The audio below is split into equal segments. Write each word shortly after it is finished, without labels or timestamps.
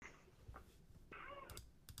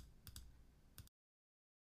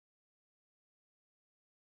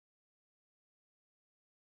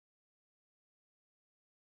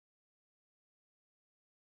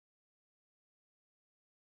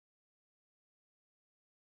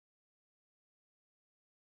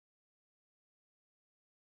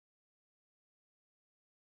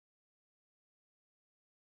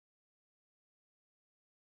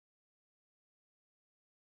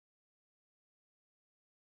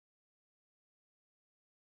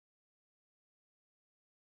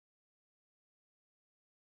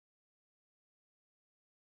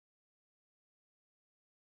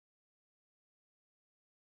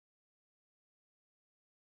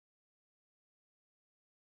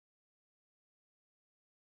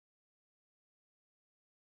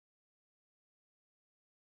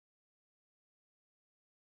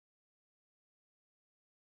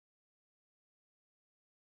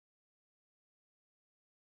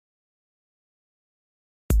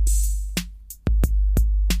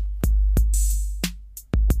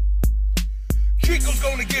Chico's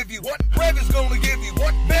gonna give you what? Rev is gonna give you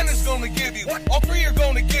what? Ben is gonna give you what? All three are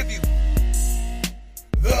gonna give you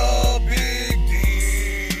the Big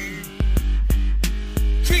D.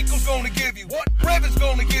 Chico's gonna give you what? Rev is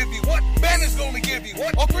gonna give you what? Ben is gonna give you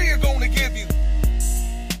what? All three are gonna give you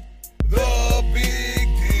the Big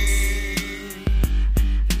D.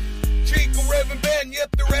 Chico, Rev, and Ben,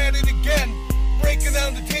 yep, they're at it again. Breaking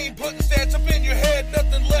down the team, putting stats up in your head.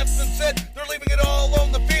 Nothing left unsaid, they're leaving it all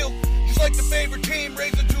on the field. Just like the favorite team,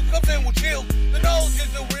 raising 2 cups and we'll chill. The knowledge is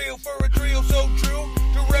so real for a trio so true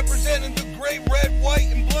to representing the gray, red,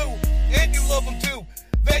 white, and blue. And you love them too,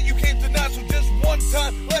 that you can't deny. So just one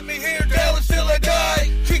time, let me hear Dallas till I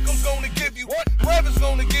die. Chico's gonna give you what? Rev is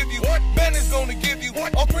gonna give you what? Ben is gonna give you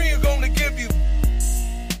what? All three are gonna give you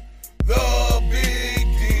the Big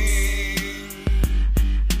D.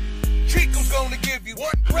 Chico's gonna give you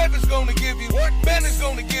what? Rev is gonna give you what? Ben is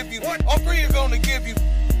gonna give you what? All three are gonna give you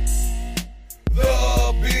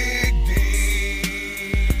the Big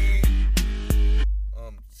D.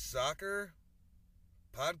 Soccer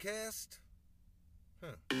podcast?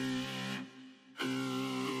 Huh.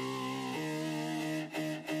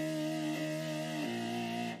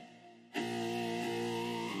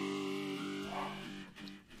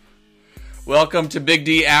 Welcome to Big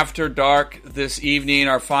D After Dark this evening,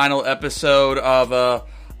 our final episode of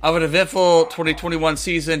an eventful 2021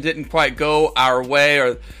 season. Didn't quite go our way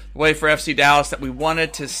or the way for FC Dallas that we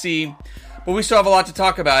wanted to see, but we still have a lot to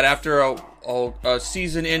talk about after a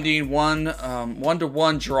season-ending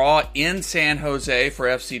 1-1 draw in San Jose for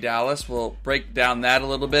FC Dallas. We'll break down that a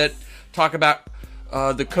little bit, talk about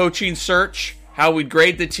the coaching search, how we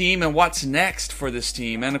grade the team, and what's next for this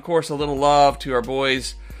team, and of course a little love to our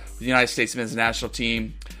boys, the United States Men's National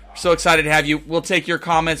Team. We're so excited to have you. We'll take your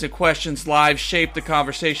comments and questions live, shape the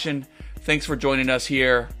conversation. Thanks for joining us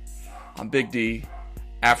here on Big D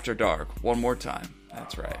After Dark. One more time.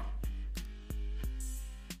 That's right.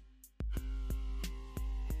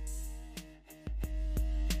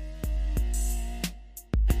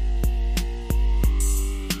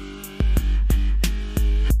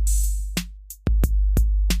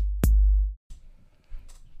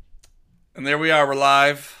 And there we are. We're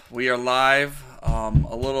live. We are live.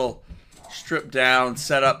 A little stripped down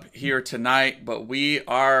setup here tonight, but we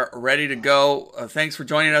are ready to go. Thanks for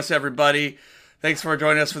joining us, everybody. Thanks for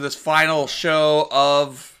joining us for this final show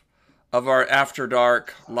of our After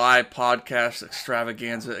Dark live podcast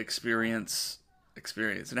extravaganza experience.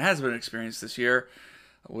 And it has been an experience this year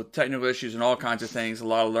with technical issues and all kinds of things, a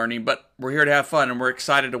lot of learning, but we're here to have fun, and we're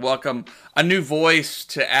excited to welcome a new voice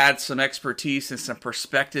to add some expertise and some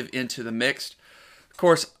perspective into the mix. Of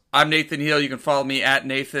course, I'm Nathan Hill. You can follow me at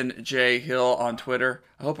Nathan J. Hill on Twitter.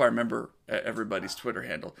 I hope I remember everybody's Twitter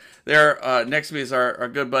handle. There, next to me is our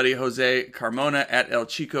good buddy Jose Carmona at El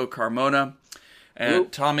Chico Carmona. And Ooh.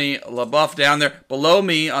 Tommy LaBeouf down there below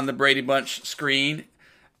me on the Brady Bunch screen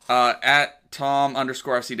at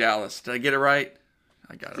Tom_FC Dallas. Did I get it right?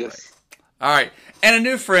 I got it right. All right. And a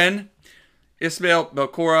new friend, Ismail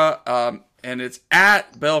Belcora, and it's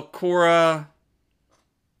at Belcora.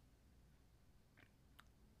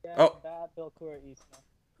 Oh. Belcora Ismail.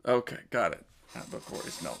 Okay, got it. At Belcora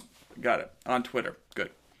Ismail. Got it. On Twitter.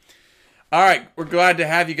 Good. All right. We're glad to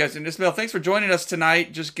have you guys. And Ismail, thanks for joining us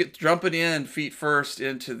tonight. Just jumping in feet first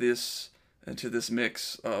into this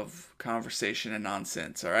mix of conversation and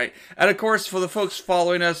nonsense. All right. And of course, for the folks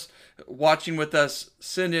following us, watching with us,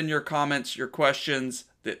 send in your comments, your questions.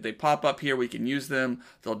 They pop up here. We can use them.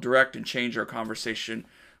 They'll direct and change our conversation.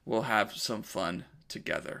 We'll have some fun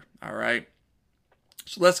together. All right.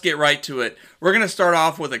 So let's get right to it. We're going to start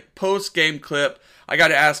off with a post-game clip. I got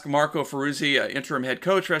to ask Marco Ferruzzi, interim head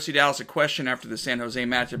coach for FC Dallas, a question after the San Jose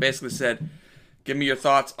match. I basically said, give me your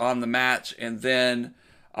thoughts on the match, and then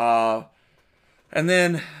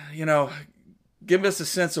give us a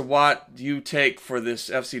sense of what you take for this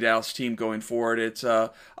FC Dallas team going forward. It's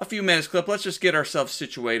a few minutes clip. Let's just get ourselves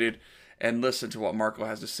situated and listen to what Marco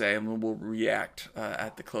has to say, and we'll react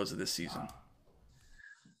at the close of this season.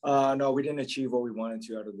 No, we didn't achieve what we wanted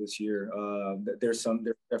to out of this year. There's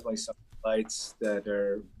definitely some lights that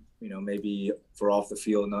are, maybe for off the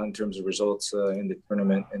field, not in terms of results in the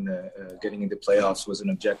tournament, and getting into playoffs was an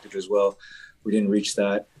objective as well. We didn't reach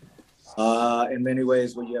that. In many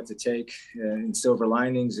ways, what you have to take in silver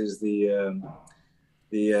linings is the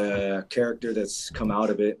character that's come out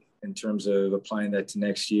of it in terms of applying that to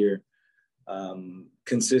next year.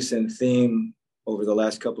 Consistent theme over the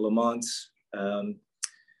last couple of months.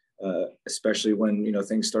 Especially when,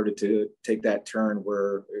 things started to take that turn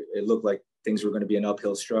where it looked like things were going to be an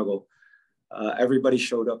uphill struggle. Everybody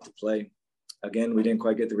showed up to play. Again, we didn't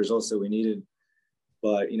quite get the results that we needed.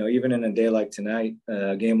 But, even in a day like tonight,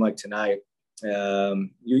 a game like tonight,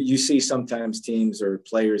 you see sometimes teams or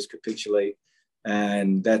players capitulate,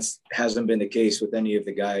 and hasn't been the case with any of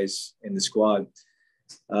the guys in the squad.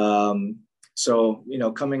 So,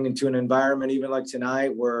 coming into an environment even like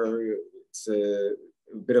tonight where it's a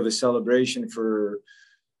bit of a celebration for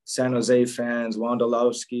San Jose fans,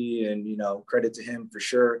 Wondolowski, and, credit to him for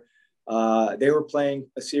sure. They were playing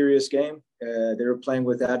a serious game. They were playing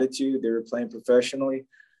with attitude. They were playing professionally.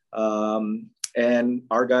 And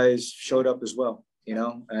our guys showed up as well,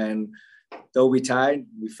 and though we tied,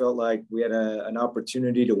 we felt like we had an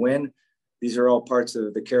opportunity to win. These are all parts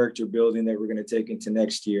of the character building that we're going to take into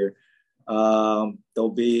next year. There'll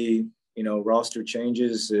be, roster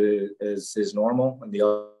changes as is normal in the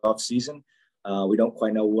off season. We don't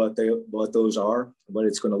quite know what those are, what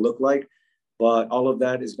it's going to look like, but all of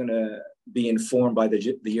that is going to be informed by the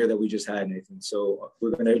year that we just had, Nathan. So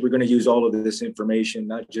we're going to use all of this information,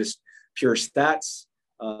 not just pure stats,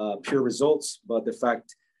 pure results, but the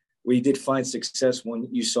fact we did find success when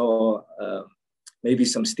you saw maybe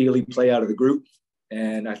some steely play out of the group.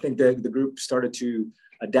 And I think that the group started to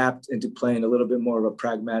adapt into playing a little bit more of a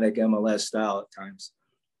pragmatic MLS style at times.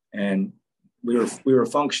 And we were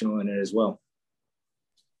functional in it as well.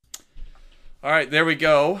 All right, there we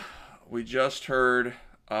go. We just heard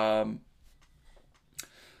from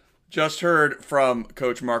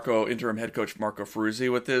Coach Marco, interim head coach Marco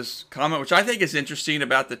Ferruzzi, with this comment, which I think is interesting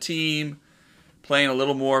about the team playing a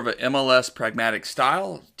little more of an MLS pragmatic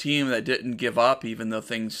style, team that didn't give up, even though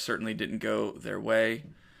things certainly didn't go their way.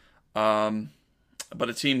 But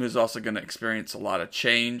a team who's also going to experience a lot of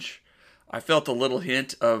change. I felt a little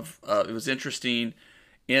hint of it was interesting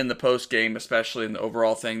in the post game, especially in the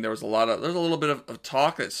overall thing. There's a little bit of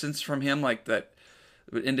talk that since from him like that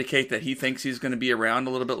would indicate that he thinks he's going to be around a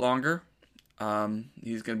little bit longer.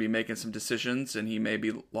 He's going to be making some decisions, and he may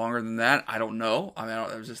be longer than that. I don't know.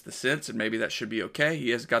 It was just the sense, and maybe that should be okay.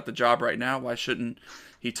 He has got the job right now. Why shouldn't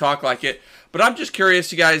he talk like it? But I'm just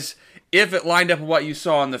curious, you guys, if it lined up with what you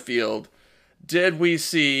saw on the field. Did we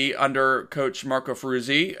see, under Coach Marco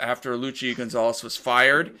Ferruzzi, after Luchi Gonzalez was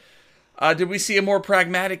fired, did we see a more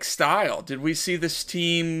pragmatic style? Did we see this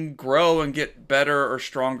team grow and get better or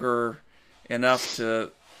stronger enough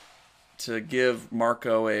to give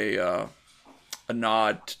Marco a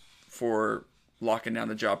nod for locking down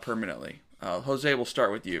the job permanently? Jose, we'll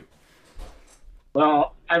start with you.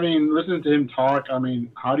 Well, listening to him talk,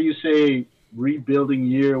 how do you say rebuilding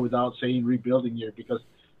year without saying rebuilding year? Because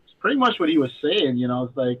pretty much what he was saying,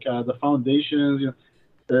 it's like the foundations,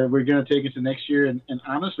 we're going to take it to next year. And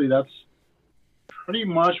honestly, that's pretty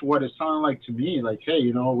much what it sounded like to me. Like,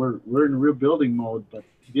 hey, we're in rebuilding mode, but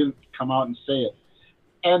he didn't come out and say it.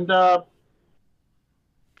 And,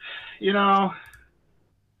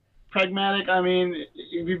 pragmatic,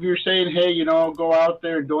 if you're saying, hey, go out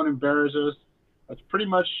there and don't embarrass us, that's pretty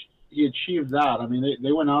much he achieved that.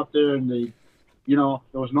 They went out there and they, there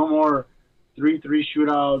was no more 3-3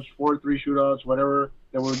 shootouts, 4-3 shootouts, whatever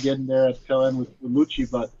that we're getting there at the tail end with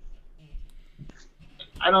Luchi. But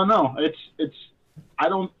I don't know. I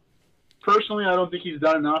don't think he's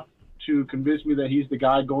done enough to convince me that he's the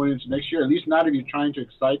guy going into next year. At least not if you're trying to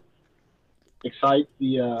excite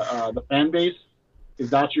the fan base. If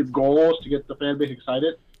that's your goal, is to get the fan base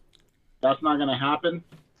excited, that's not going to happen.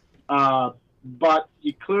 But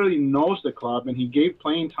he clearly knows the club, and he gave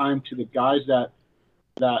playing time to the guys that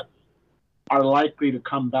are likely to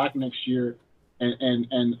come back next year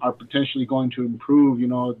and are potentially going to improve,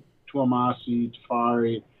 Tuamasi,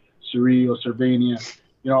 Tafari, Cirillo, Cervania,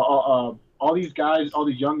 all these guys, all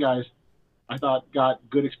these young guys, I thought got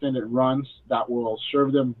good extended runs that will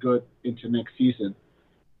serve them good into next season.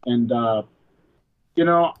 And, I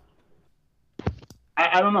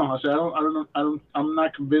don't know. I'm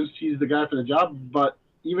not convinced he's the guy for the job, but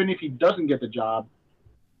even if he doesn't get the job,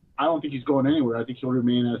 I don't think he's going anywhere. I think he'll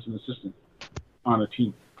remain as an assistant on a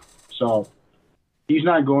team. So he's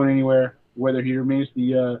not going anywhere. Whether he remains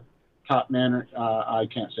the top man, I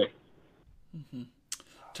can't say. Mm-hmm.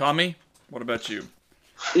 Tommy, what about you?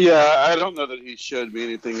 Yeah, I don't know that he showed me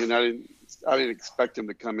anything, and I didn't expect him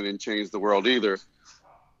to come in and change the world either,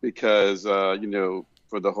 because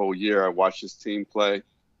for the whole year I watched his team play.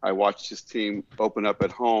 I watched his team open up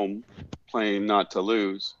at home, playing not to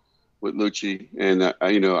lose with Luchi, and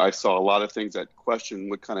I saw a lot of things that question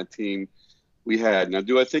what kind of team we had. Now,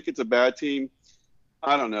 do I think it's a bad team?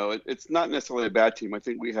 I don't know. It's not necessarily a bad team. I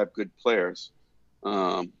think we have good players.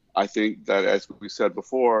 I think that, as we said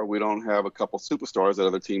before, we don't have a couple superstars that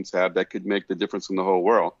other teams have that could make the difference in the whole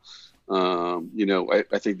world.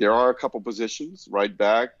 I think there are a couple positions right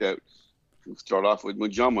back that start off with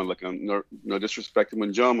Munjoma. Like, no disrespect to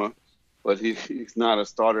Munjoma, but he's not a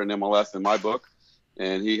starter in MLS in my book.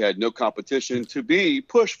 And he had no competition to be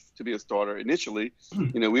pushed to be a starter initially.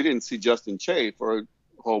 We didn't see Justin Che for a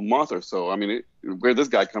whole month or so. I mean, where did this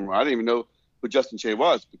guy come from? I didn't even know who Justin Che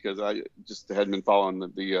was because I just hadn't been following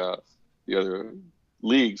the other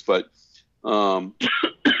leagues. But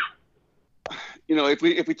if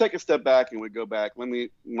we take a step back and we go back, my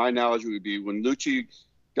analogy would be when Lucci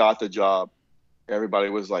got the job, everybody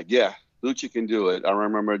was like, "Yeah, Lucci can do it." I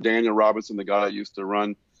remember Daniel Robinson, the guy that used to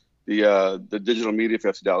run the digital media for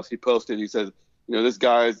FC Dallas. He posted. He said, "This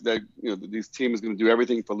guy's that this team is going to do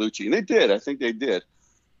everything for Lucci," and they did. I think they did.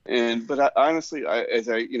 But honestly,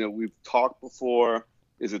 we've talked before.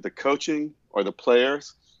 Is it the coaching or the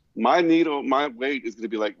players? My weight is going to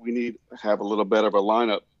be like we need to have a little better of a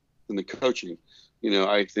lineup than the coaching.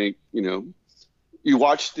 I think you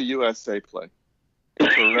watch the USA play.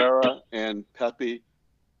 Pereira and Pepe.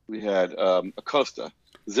 We had Acosta,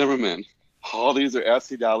 Zimmerman. All these are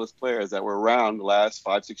FC Dallas players that were around the last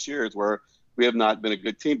 5-6 years where we have not been a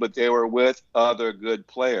good team, but they were with other good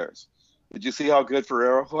players. Did you see how good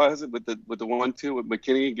Ferreira was with the 1-2 with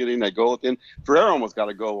McKinney getting that goal at the end? Ferreira almost got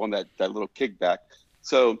a goal on that little kickback.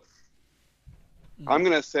 So I'm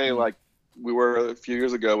going to say like we were a few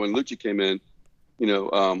years ago when Lucci came in,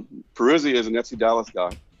 Peruzzi is an FC Dallas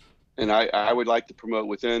guy. And I would like to promote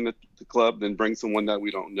within the club, then bring someone that we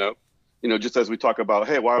don't know. Just as we talk about,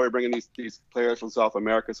 hey, why are we bringing these players from South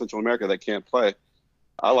America, Central America that can't play?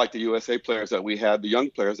 I like the USA players that we have, the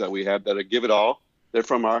young players that we have that give it all. They're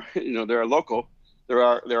from our, they're local. They're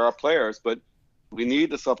our players, but we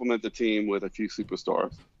need to supplement the team with a few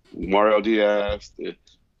superstars. Mario Diaz,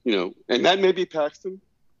 and that may be Paxton,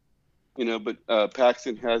 but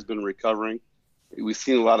Paxton has been recovering. We've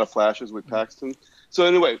seen a lot of flashes with Paxton. So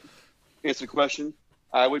anyway, answer the question.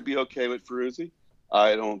 I would be okay with Ferruzzi.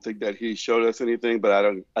 I don't think that he showed us anything, but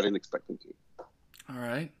I didn't expect him to. All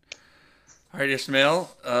right, Ismail.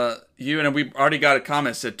 We've already got a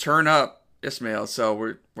comment said turn up Ismail, so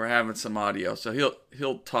we're having some audio, so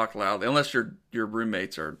he'll talk loudly unless your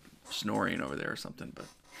roommates are snoring over there or something. But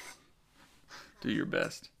do your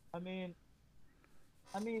best. I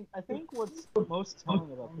think what's most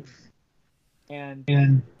telling about this, and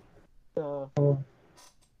the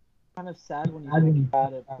kind of sad when you think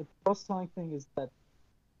about it, but the most telling thing is that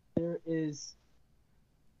there is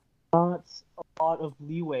not a lot of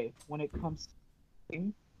leeway when it comes to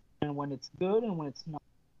things, and when it's good and when it's not.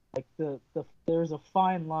 Like there's a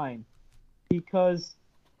fine line, because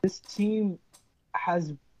this team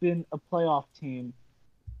has been a playoff team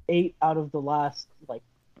 8 out of the last 8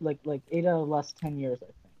 out of the last 10 years,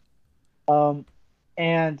 I think.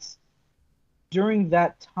 And during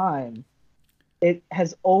that time, it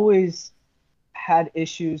has always had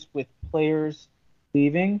issues with players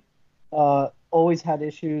leaving. Always had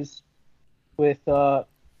issues with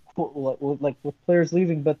players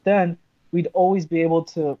leaving, but then we'd always be able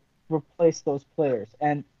to replace those players,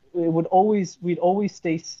 and we'd always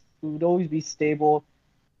be stable,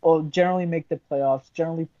 or generally make the playoffs,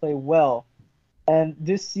 generally play well. And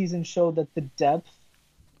this season showed that the depth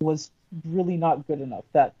was really not good enough.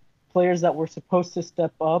 That players that were supposed to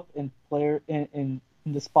step up and play in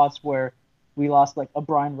the spots where we lost, like a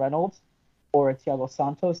Brian Reynolds or a Thiago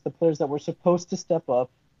Santos, the players that were supposed to step up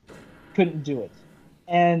couldn't do it.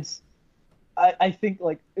 And I think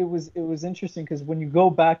it was interesting, because when you go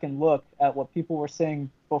back and look at what people were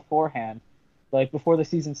saying beforehand, like before the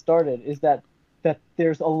season started, is that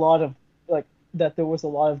there's a lot of that there was a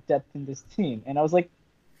lot of depth in this team. And I was like,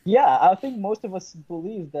 yeah, I think most of us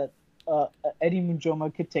believe that Eddie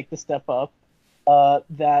Munjoma could take the step up,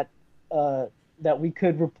 that we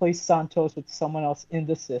could replace Santos with someone else in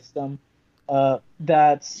the system,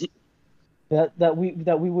 that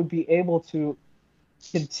we would be able to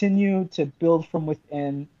continue to build from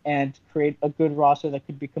within and create a good roster that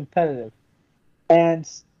could be competitive. And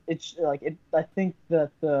it's I think that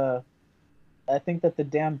the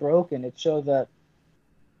dam broke, and it showed that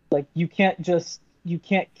you can't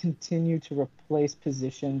continue to replace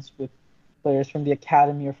positions with players from the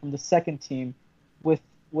academy or from the second team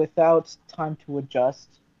without time to adjust,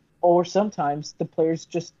 or sometimes the players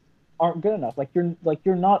just aren't good enough.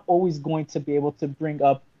 You're not always going to be able to bring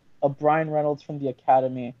up a Brian Reynolds from the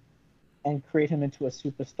academy and create him into a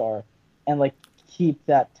superstar and keep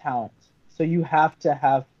that talent. So you have to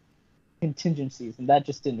have contingencies, and that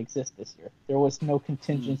just didn't exist this year. There was no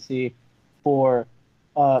contingency for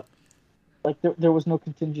there was no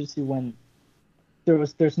contingency when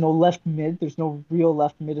there's no left mid. There's no real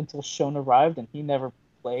left mid until Sean arrived, and he never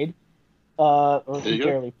played, or he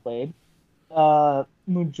barely played.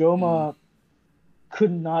 Munjoma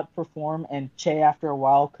could not perform, and Che after a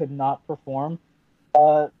while could not perform.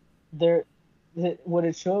 What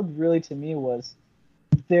it showed really to me was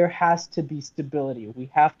there has to be stability. We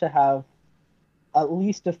have to have at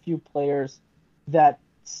least a few players that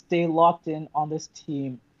stay locked in on this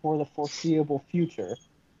team for the foreseeable future.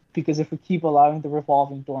 Because if we keep allowing the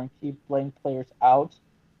revolving door and keep letting players out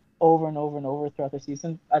over and over and over throughout the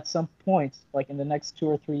season, at some point, like in the next 2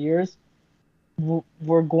 or 3 years,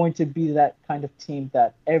 we're going to be that kind of team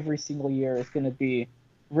that every single year is going to be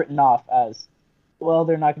written off as, well,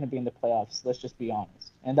 they're not going to be in the playoffs. Let's just be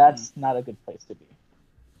honest. And that's not a good place to be.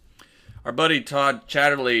 Our buddy Todd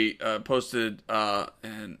Chatterley posted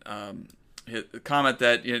his comment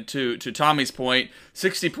that, to Tommy's point,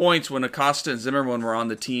 60 points when Acosta and Zimmerman were on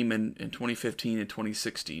the team in 2015 and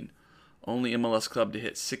 2016. Only MLS club to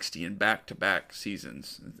hit 60 in back-to-back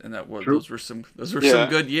seasons, and those were some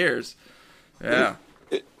good years. Yeah.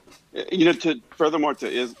 Furthermore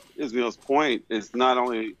to Ismail's point, is not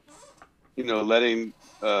only letting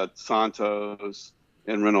Santos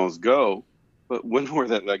and Reynolds go, but when were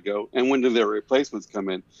they let go, and when did their replacements come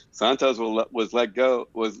in? Santos was let go,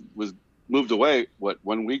 was moved away,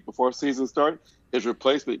 1 week before season start? His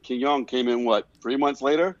replacement, Quignon, came in, 3 months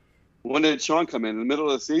later? When did Sean come in the middle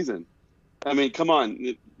of the season? I mean, come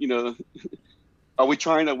on, are we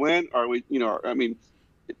trying to win? Are we,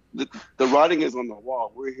 the writing is on the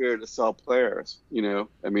wall. We're here to sell players,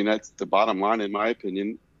 that's the bottom line, in my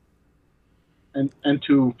opinion. And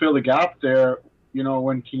to fill the gap there,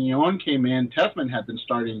 when Quignon came in, Tessman had been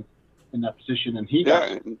starting in that position, and he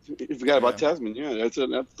got. You forgot about Tessman. Yeah,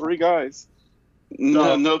 that's 3 guys.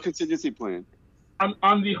 No contingency plan.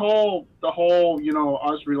 On the whole,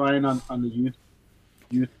 us relying on the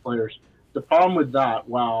youth players. The problem with that,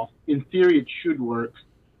 while in theory it should work,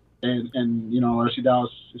 and FC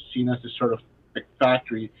Dallas is seen as this sort of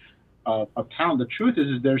factory of talent. The truth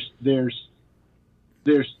is there's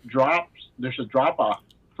a drop off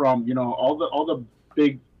from all the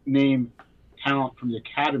big name talent from the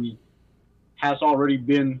academy has already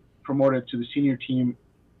been promoted to the senior team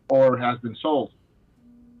or has been sold.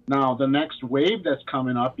 Now the next wave that's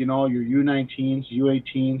coming up, your U19s,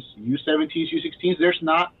 U18s, U17s, U16s, there's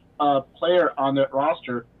not a player on that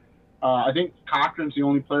roster. I think Cochran's the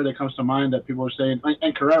only player that comes to mind that people are saying,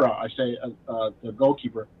 and Carrera, I say, the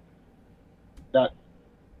goalkeeper, that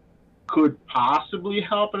could possibly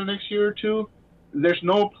help in the next year or two. There's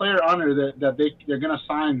no player on there that they're going to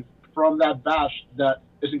sign from that batch that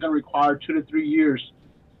isn't going to require 2 to 3 years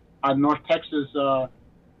at North Texas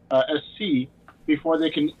SC before they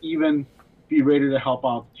can even be ready to help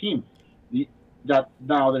out the team.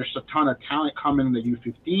 Now there's a ton of talent coming in the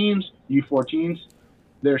U15s, U14s.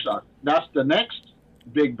 That's the next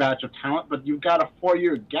big batch of talent, but you've got a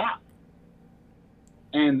 4-year gap.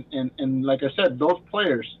 And like I said, those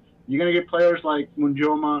players, you're gonna get players like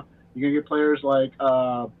Munjoma, you're gonna get players like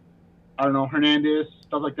Hernandez,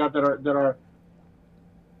 stuff like that are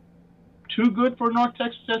too good for North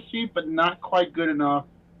Texas SC, but not quite good enough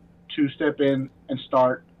to step in and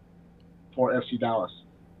start for FC Dallas,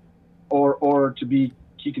 or to be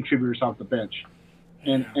key contributors off the bench.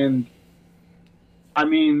 And I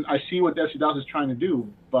mean, I see what FC Dallas is trying to do,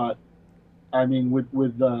 but I mean,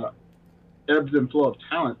 with the ebbs and flow of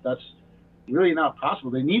talent, that's really not possible.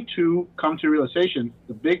 They need to come to realization.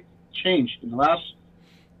 The big change in the last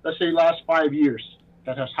 5 years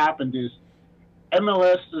that has happened is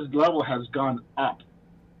MLS's level has gone up.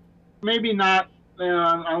 Maybe not.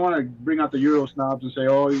 I want to bring out the Euro snobs and say,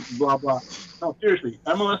 oh, blah blah. No, seriously,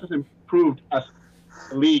 MLS has improved as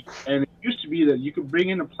a league, and it used to be that you could bring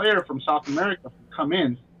in a player from South America who come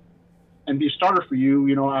in and be a starter for you,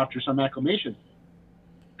 after some acclimation.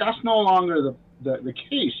 That's no longer the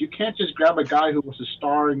case. You can't just grab a guy who was a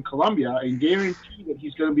star in Colombia and guarantee that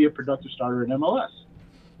he's going to be a productive starter in MLS.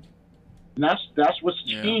 And that's what's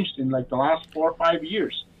changed in like the last 4 or 5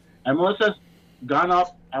 years. MLS has gone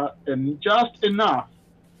up and just enough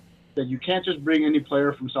that you can't just bring any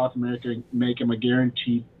player from South America and make him a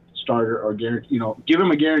guaranteed starter or give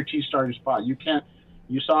him a guaranteed starting spot. You can't.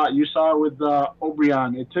 You saw it with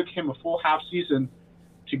O'Brien. It took him a full half season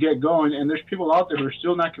to get going, and there's people out there who are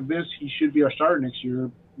still not convinced he should be our starter next year.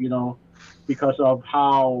 Because of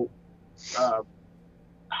how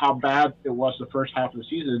bad it was the first half of the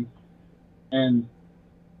season. And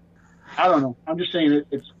I don't know. I'm just saying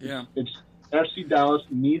it's FC Dallas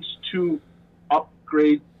needs to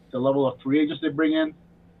upgrade the level of free agents they bring in.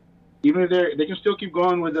 Even if they can still keep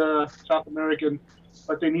going with the South American,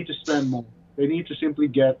 but they need to spend more. They need to simply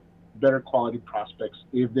get better quality prospects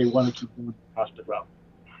if they want to keep going the prospect route.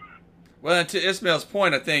 Well, and to Ismail's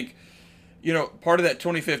point, I think part of that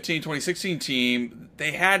 2015, 2016 team,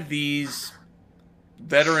 they had these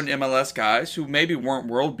veteran MLS guys who maybe weren't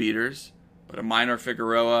world beaters, but a Minor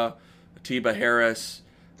Figueroa, Atiba Harris,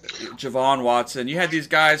 Javon Watson. You had these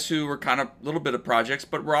guys who were kind of a little bit of projects,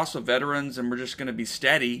 but were also veterans and were just going to be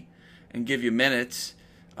steady and give you minutes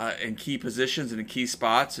in key positions and in key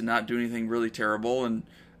spots and not do anything really terrible. And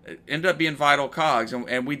it ended up being vital cogs.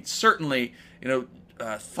 And we certainly,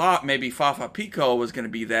 thought maybe Fafa Picault was going to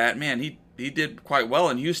be that. Man, he did quite well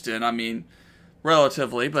in Houston. I mean,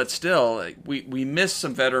 relatively, but still, we missed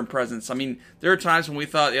some veteran presence. I mean, there are times when we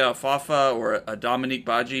thought, Fafa or a Dominique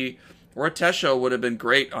Badji or a Tesho would have been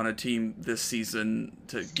great on a team this season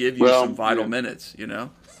to give you some vital minutes,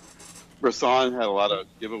 Bresson had a lot of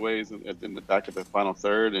giveaways in the back of the final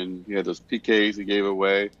third, and he had those PKs he gave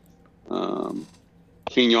away.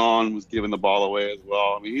 Quignon was giving the ball away as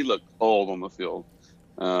well. I mean, he looked old on the field.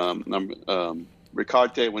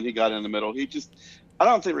 Ricarte, when he got in the middle, I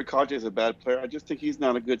don't think Ricarte is a bad player. I just think he's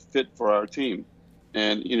not a good fit for our team.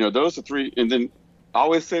 And, those are three. And then I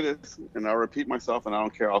always say this, and I'll repeat myself, and I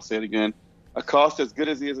don't care. I'll say it again. Acosta, as good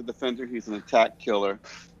as he is a defender, he's an attack killer.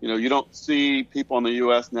 You don't see people on the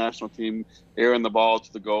U.S. national team airing the ball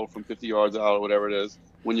to the goal from 50 yards out or whatever it is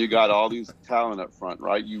when you got all these talent up front,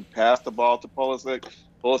 right? You pass the ball to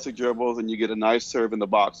Pulisic dribbles, and you get a nice serve in the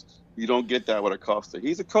box. You don't get that with Acosta.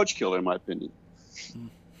 He's a coach killer, in my opinion.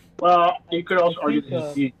 Well, you could also argue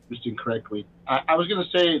that he's used incorrectly. I was going to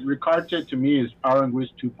say Ricarte, to me, is Aranguiz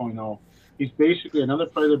 2.0. He's basically another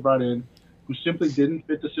player they brought in who simply didn't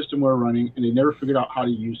fit the system we're running, and they never figured out how to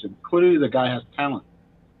use him. Clearly, the guy has talent,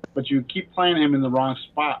 but you keep playing him in the wrong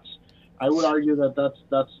spots. I would argue that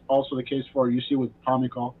that's also the case for you see with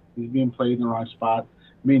Pamico. He's being played in the wrong spot.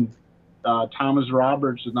 I mean, Thomas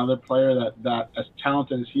Roberts is another player that as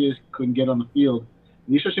talented as he is, couldn't get on the field.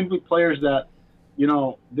 And these are simply players that,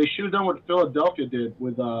 they should have done what Philadelphia did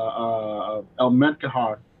with El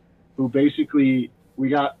Medkahar, who basically we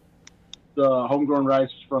got the homegrown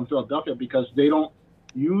rights from Philadelphia because they don't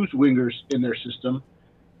use wingers in their system,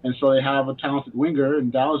 and so they have a talented winger,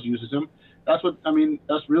 and Dallas uses him. That's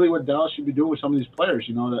really what Dallas should be doing with some of these players.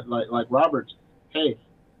 That like Roberts. Hey,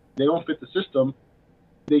 they don't fit the system.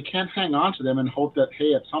 They can't hang on to them and hope that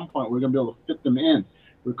at some point we're going to be able to fit them in.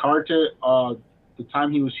 Ricarte, the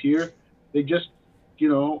time he was here, they just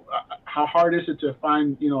how hard is it to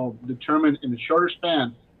find determine in a shorter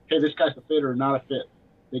span, hey, this guy's a fit or not a fit.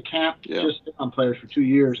 They can't just sit on players for 2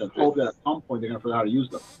 years and hope that at some point they're going to figure out how to use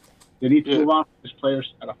them. They need to move on from these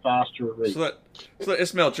players at a faster rate. So let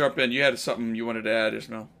Ismail jump in. You had something you wanted to add,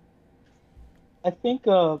 Ismail. I think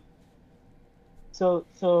so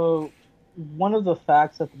one of the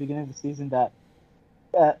facts at the beginning of the season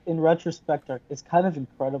that in retrospect is kind of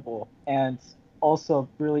incredible and also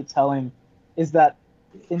really telling is that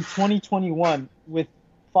in 2021 with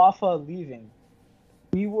Fafa leaving,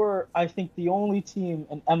 we were, I think, the only team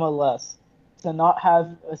in MLS to not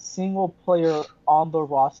have a single player on the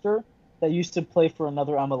roster that used to play for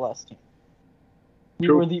another MLS team. We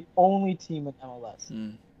were the only team in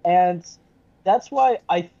MLS. And that's why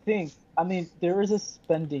I think, there is a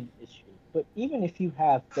spending issue. But even if you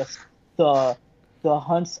have just the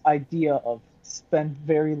Hunt's idea of spend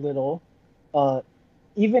very little,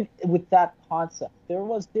 even with that concept,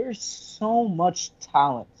 there's so much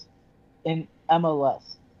talent in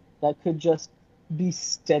MLS that could just be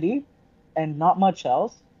steady and not much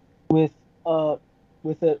else that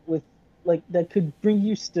could bring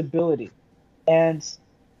you stability. And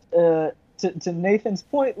to Nathan's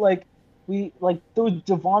point, those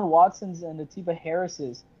Javon Watsons and Atiba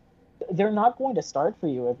Harrises, they're not going to start for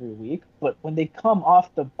you every week, but when they come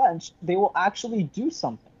off the bench, they will actually do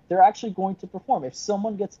something. They're actually going to perform. If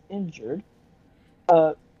someone gets injured,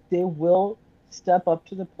 they will step up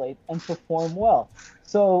to the plate and perform well.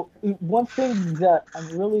 So one thing that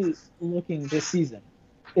I'm really looking this season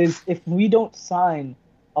is if we don't sign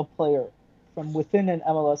a player from within an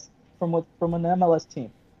MLS, from an MLS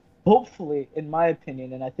team, hopefully, in my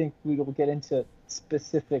opinion, and I think we will get into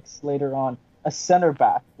specifics later on, a center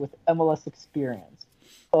back with MLS experience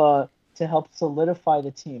to help solidify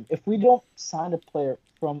the team. If we don't sign a player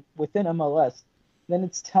from within MLS, then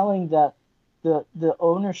it's telling that the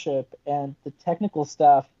ownership and the technical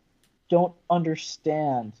staff don't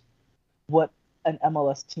understand what an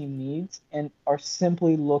MLS team needs and are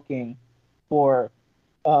simply looking for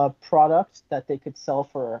products that they could sell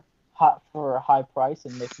for a high price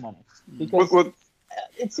and make money. Because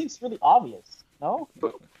it seems really obvious, no?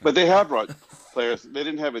 But they have brought players. They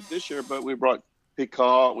didn't have it this year, but we brought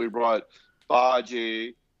Picard, we brought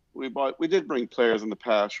Badji, we did bring players in the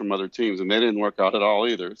past from other teams, and they didn't work out at all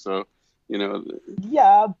either. So,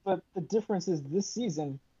 Yeah, but the difference is this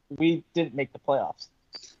season we didn't make the playoffs,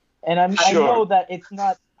 and I Sure. know that it's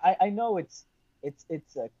not. I know it's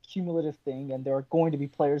a cumulative thing, and there are going to be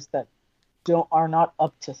players that are not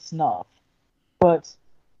up to snuff, but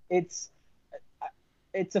it's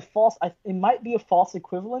a false. It might be a false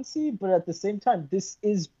equivalency, but at the same time, this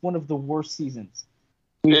is one of the worst seasons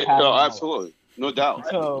we've had. No, in MLS. absolutely, no doubt,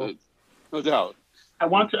 So- no doubt. I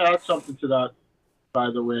want to add something to that, by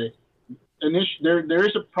the way. There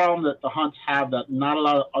is a problem that the Hunts have that not a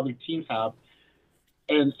lot of other teams have.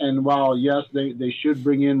 And while, yes, they should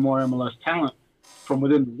bring in more MLS talent from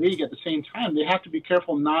within the league, at the same time, they have to be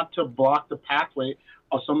careful not to block the pathway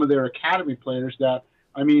of some of their academy players that,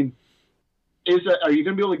 I mean, are you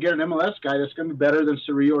going to be able to get an MLS guy that's going to be better than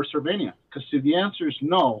Cerrillo or Cervania? Because if the answer is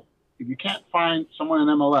no, if you can't find someone in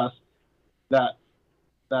MLS that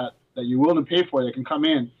you're willing to pay for that can come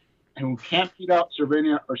in and who can't beat out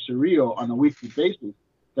Cervania or Cerrillo on a weekly basis,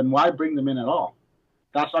 then why bring them in at all?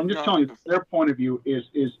 I'm just telling you, their point of view is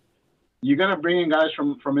you're going to bring in guys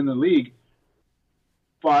from in the league,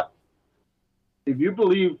 but if you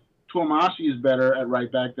believe Tuamasi is better at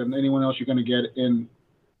right back than anyone else you're going to get in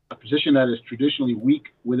a position that is traditionally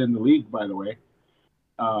weak within the league, by the way,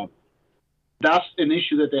 that's an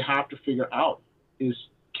issue that they have to figure out is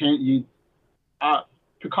can't you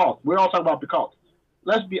Picault. We're all talking about Picault.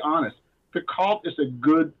 Let's be honest. Picault is a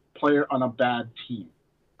good player on a bad team.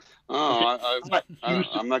 Oh,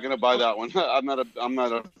 I'm not going to buy that one. I'm not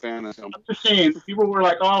a fan of him. I'm just saying, people were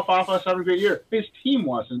like, "Oh, Fafa's having a great year." His team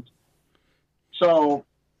wasn't. So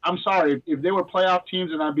I'm sorry if they were playoff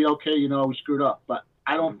teams, and I'd be okay. We screwed up, but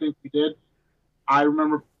I don't think we did. I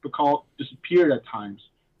remember Picault disappeared at times.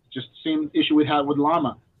 Just the same issue we had with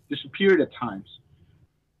Lama, disappeared at times.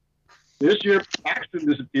 This year, Paxton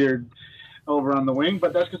disappeared over on the wing,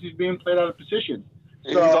 but that's because he's being played out of position.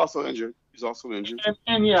 And he's also injured.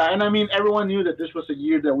 And I mean, everyone knew that this was a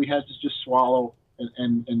year that we had to just swallow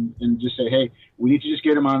and just say, hey, we need to just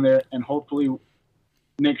get him on there, and hopefully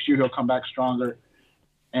next year he'll come back stronger.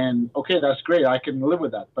 And, okay, that's great. I can live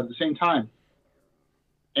with that. But at the same time,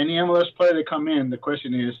 any MLS player that come in, the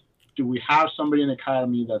question is, do we have somebody in the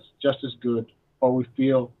academy that's just as good, or we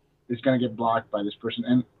feel is going to get blocked by this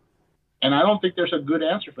person? And I don't think there's a good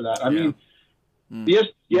answer for that. I mean, yes,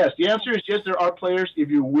 the answer is yes, there are players if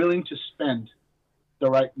you're willing to spend the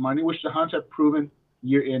right money, which the Hunts have proven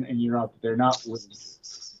year in and year out that they're not willing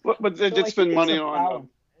to. But they did spend money on.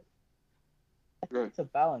 I think it's a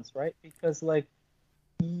balance, right? Because, if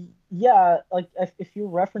you're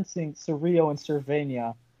referencing Cerrillo and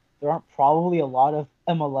Cervania, there aren't probably a lot of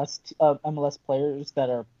MLS players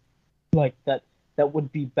that are that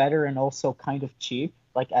would be better and also kind of cheap,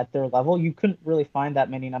 at their level. You couldn't really find that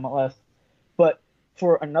many in MLS. But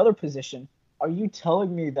for another position, are you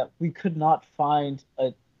telling me that we could not find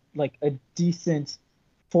a decent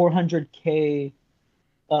 $400K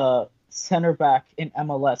center back in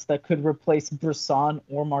MLS that could replace Brisson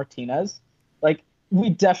or Martinez? We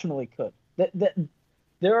definitely could.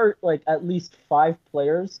 There are at least 5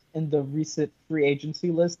 players in the recent free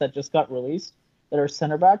agency list that just got released that are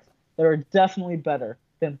center backs that are definitely better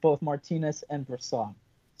than both Martinez and Brisson.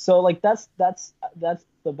 So that's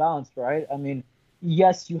the balance, right? I mean,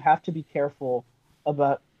 yes, you have to be careful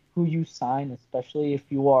about who you sign, especially if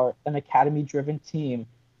you are an academy-driven team.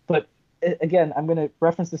 But again, I'm going to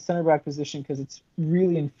reference the center back position because it's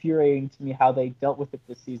really infuriating to me how they dealt with it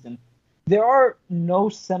this season. There are no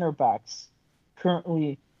center backs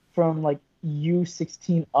currently from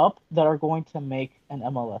U16 up that are going to make an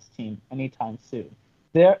MLS team anytime soon.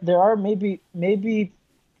 There are maybe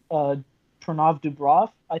Pranav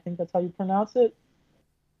Dubrov, I think that's how you pronounce it,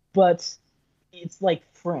 but it's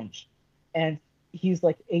fringe, and he's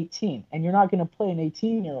 18, and you're not going to play an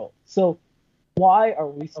 18-year-old. So why are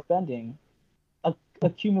we spending a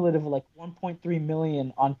cumulative 1.3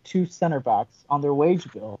 million on 2 center backs on their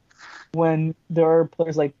wage bill when there are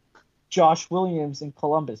players like Josh Williams in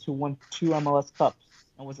Columbus who won 2 MLS Cups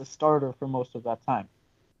and was a starter for most of that time,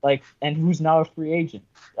 and who's now a free agent?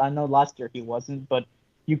 I know last year he wasn't, but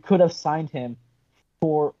you could have signed him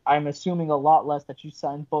for, I'm assuming, a lot less that you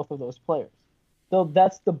signed both of those players. So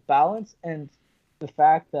that's the balance, and the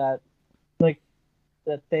fact that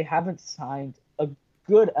that they haven't signed a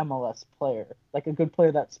good MLS player, a good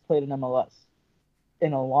player that's played in MLS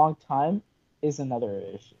in a long time, is another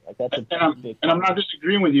issue. That's a big. And I'm not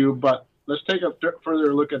disagreeing with you, but let's take a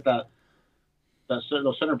further look at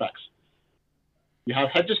those center backs. You have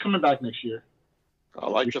Hedges coming back next year. I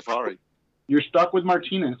like Tafari. You're stuck with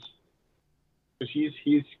Martinez because he's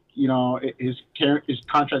his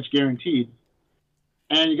contract's guaranteed,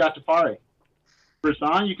 and you got Tafari.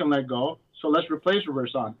 Brisson you can let go, so let's replace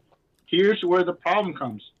Brisson. here's where the problem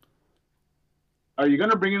comes. Are you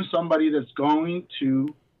going to bring in somebody that's going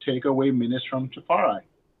to take away minutes from Tafari?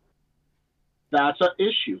 That's an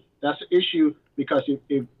issue. That's an issue because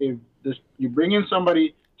if you bring in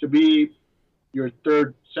somebody to be your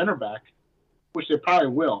third center back, which they probably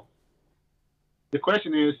will, the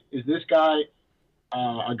question is this guy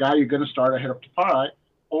a guy you're going to start ahead of Tafari,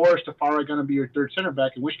 or is Tafari going to be your third center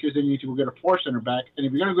back, in which case then you need to go get a fourth center back. And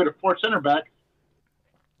if you're going to go to fourth center back,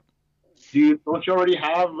 don't you already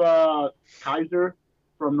have Kaiser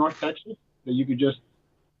from North Texas that you could just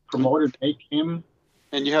promote and make him?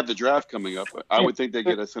 And you have the draft coming up. I would think they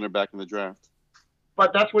get a center back in the draft.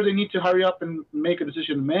 But that's where they need to hurry up and make a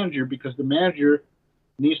decision, the manager, because the manager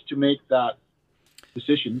needs to make that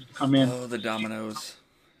decision, needs to come in. Oh, the dominoes.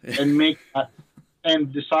 And make that,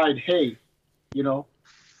 and decide, hey, who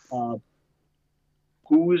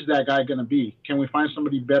is that guy going to be? Can we find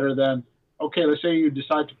somebody better than, okay, let's say you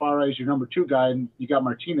decide Tafari is your number 2 guy, and you got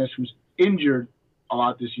Martinez, who's injured a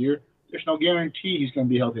lot this year. There's no guarantee he's going to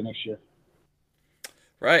be healthy next year.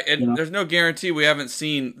 Right, and there's no guarantee we haven't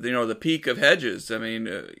seen, the peak of Hedges. I mean,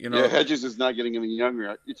 Yeah, Hedges is not getting any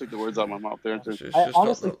younger. You took the words out of my mouth there. I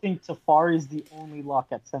honestly think Tafari is the only lock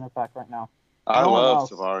at center back right now. I love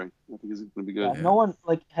Tafari. I think he's going to be good. Yeah, no one,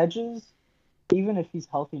 like Hedges, even if he's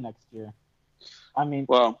healthy next year, I mean,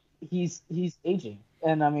 he's aging.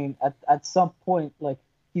 And I mean, at some point, like,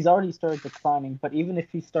 he's already started declining, but even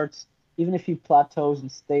if he plateaus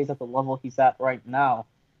and stays at the level he's at right now,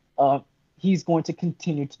 he's going to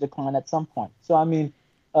continue to decline at some point. So I mean,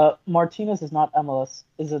 Martinez is not an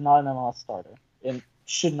MLS starter and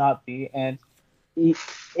should not be. And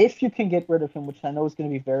if you can get rid of him, which I know is going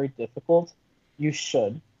to be very difficult, you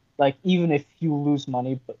should. Like, even if you lose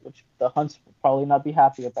money, but which the Hunts will probably not be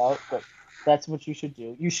happy about, but that's what you should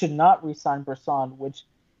do. You should not re-sign Bressan, which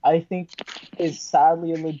I think is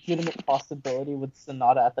sadly a legitimate possibility with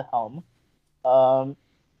Sonata at the helm.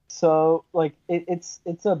 So, like, it's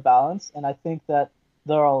a balance, and I think that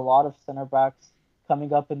there are a lot of center backs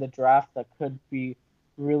coming up in the draft that could be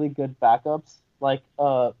really good backups, like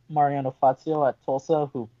Mariano Fazio at Tulsa,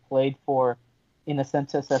 who played for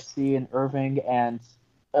Innocentes FC in Irving and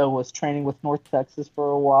was training with North Texas for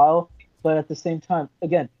a while. But at the same time,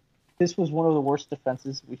 again, this was one of the worst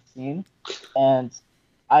defenses we've seen, and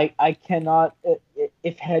I cannot –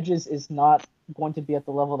 if Hedges is not going to be at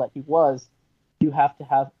the level that he was, you have to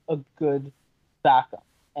have a good backup.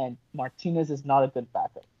 And Martinez is not a good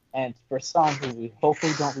backup. And Bressan, who we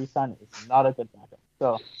hopefully don't re-sign, is not a good backup.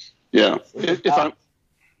 So, yeah.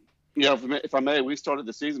 If I may, we started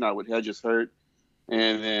the season out with Hedges hurt,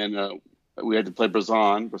 and then we had to play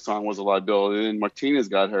Bressan. Bressan was a liability. And Martinez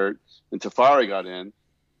got hurt, and Tafari got in.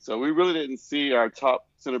 So we really didn't see our top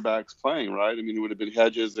center backs playing, right? I mean, it would have been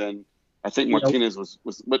Hedges, and I think Martinez was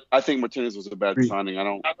but I think Martinez was a bad signing. I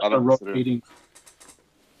don't rotating.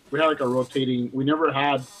 We had like a rotating. We never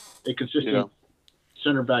had a consistent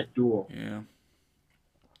center back duel. Yeah.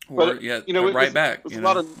 But right back. There's a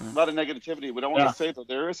lot of negativity. But I want to say that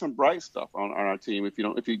there is some bright stuff on our team. If you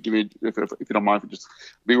don't mind, just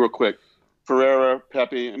be real quick. Ferreira,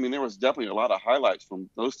 Pepe. I mean, there was definitely a lot of highlights from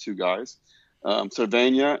those two guys.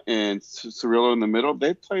 Cervania and Cirillo in the middle.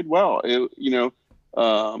 They played well. Edwin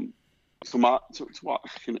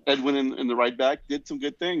in the right back did some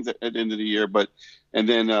good things at the end of the year, and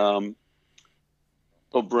then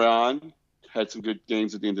O'Brien had some good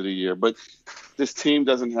games at the end of the year. But this team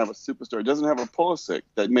doesn't have a superstar. It doesn't have a Pulisic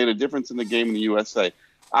that made a difference in the game in the USA.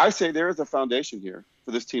 I say there is a foundation here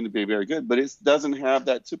for this team to be very good, but it doesn't have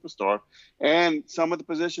that superstar. And some of the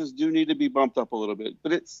positions do need to be bumped up a little bit.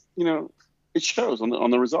 But it's it shows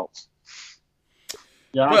on the results.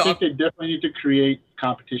 Yeah, I think they definitely need to create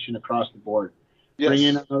competition across the board. Yes. Bring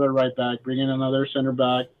in another right back, bring in another center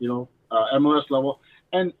back, MLS level.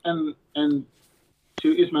 And to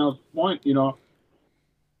Ismail's point, you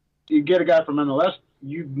get a guy from MLS,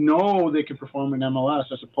 they can perform in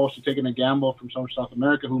MLS as opposed to taking a gamble from some South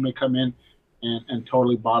America who may come in and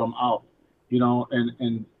totally bottom out,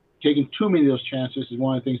 and taking too many of those chances is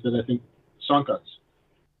one of the things that I think sunk us.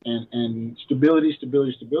 And stability,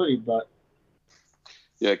 but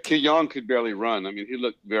yeah, Keyon could barely run. I mean, he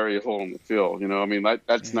looked very whole in the field. I mean,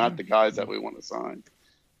 that's not the guys that we want to sign.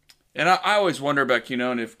 And I always wonder about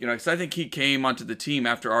Keyon if because I think he came onto the team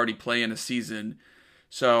after already playing a season,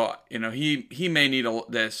 so he may need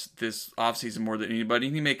this offseason more than anybody.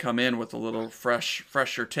 He may come in with a little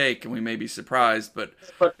fresher take, and we may be surprised. But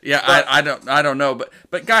I don't know.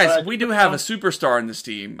 But guys, we do have a superstar in this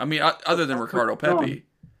team. I mean, other than Ricardo Pepi.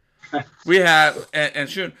 We have and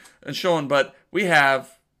Sean, but we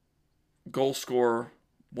have goal scorer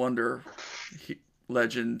wonder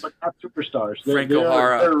legend. But not superstars. Franco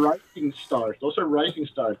Jara. They're rising stars. Those are rising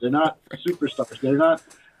stars. They're not superstars. They're not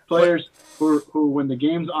players who, when the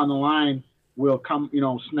game's on the line, will come,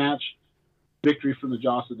 snatch victory from the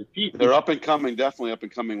jaws of defeat. They're up and coming, definitely up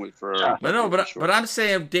and coming with Ferreira. Yeah. But I'm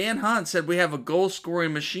saying Dan Hunt said we have a goal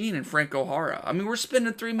scoring machine in Franco Jara. I mean, we're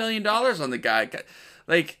spending $3 million on the guy.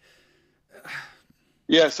 Like,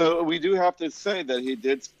 yeah, so we do have to say that he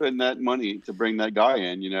did spend that money to bring that guy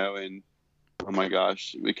in, and oh my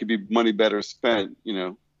gosh, it could be money better spent,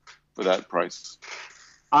 for that price.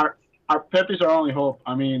 Our Pepe's our only hope.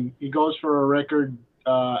 I mean, he goes for a record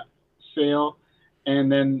sale,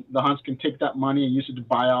 and then the Hunts can take that money and use it to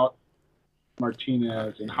buy out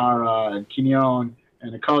Martinez and Jara and Quignon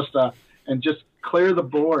and Acosta and just clear the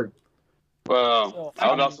board. Well,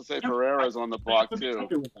 I would also say Ferreira's on the block too.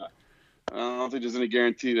 I don't think there's any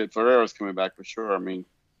guarantee that Ferreira's coming back for sure. I mean,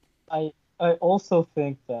 I also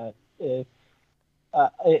think that if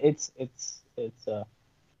it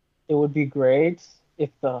would be great if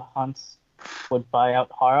the Hunts would buy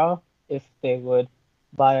out Jara, if they would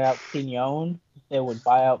buy out Quignon, they would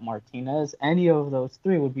buy out Martinez. Any of those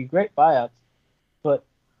three would be great buyouts, but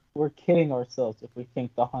we're kidding ourselves if we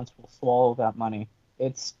think the Hunts will swallow that money.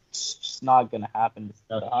 It's just not going to happen.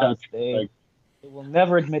 The Hunts, they will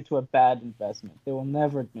never admit to a bad investment. They will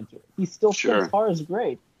never admit to it. He still thinks Jara is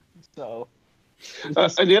great. So, and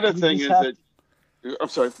the other thing is that I'm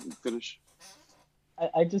sorry, finish.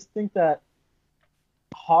 I just think that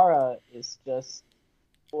Jara is just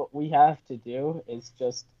what we have to do is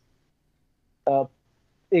just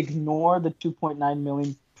ignore the 2.9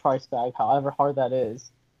 million price tag, however hard that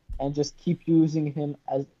is, and just keep using him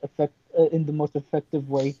as in the most effective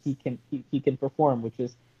way he can perform, which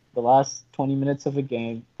is the last 20 minutes of a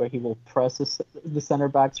game where he will press the center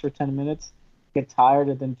backs for 10 minutes, get tired,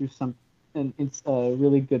 and then do a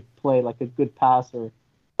really good play, like a good pass or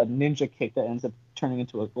a ninja kick that ends up turning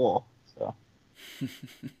into a goal. So.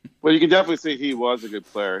 Well, you can definitely see he was a good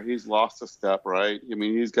player. He's lost a step, right? I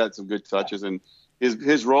mean, he's got some good touches, and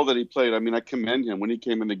his role that he played. I mean, I commend him when he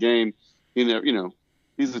came in the game.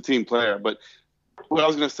 He's a team player. But what I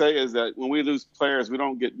was going to say is that when we lose players, we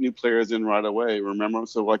don't get new players in right away. Remember?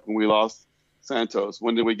 So like when we lost Santos,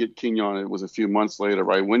 when did we get Quignon? It was a few months later,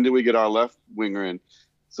 right? When did we get our left winger in?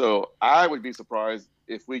 So I would be surprised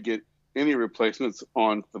if we get any replacements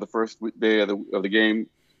on for the first day of the game,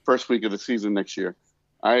 first week of the season next year.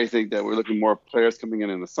 I think that we're looking more players coming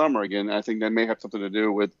in the summer again. I think that may have something to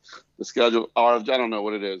do with the schedule. Or I don't know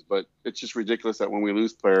what it is, but it's just ridiculous that when we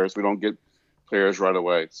lose players, we don't get players right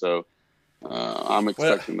away. So I'm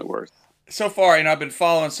expecting the worst. So far, I've been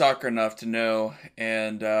following soccer enough to know,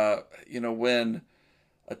 and when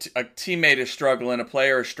a teammate is struggling, a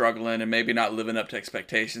player is struggling, and maybe not living up to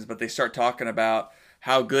expectations, but they start talking about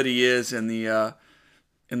how good he is in the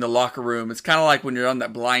locker room. It's kind of like when you're on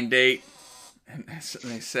that blind date, and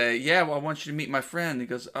they say, "Yeah, well, I want you to meet my friend." He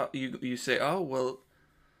goes, "You say, oh, well,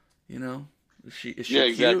 is she cute?"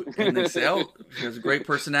 Exactly. And they say, "Oh, she has a great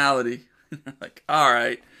personality." Like, all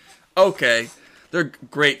right, okay, they're a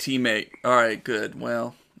great teammate. All right, good.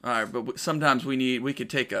 Well, all right, but sometimes we could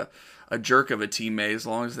take a jerk of a teammate as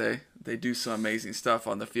long as they do some amazing stuff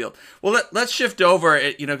on the field. Well, let's shift over,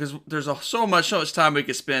 because there's so much time we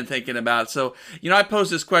could spend thinking about it. So, I posed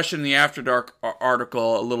this question in the After Dark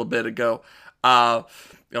article a little bit ago,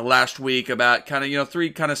 last week about kind of,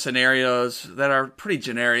 three kind of scenarios that are pretty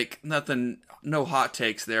generic. No hot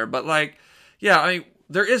takes there. But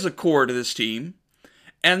there is a core to this team.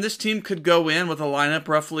 And this team could go in with a lineup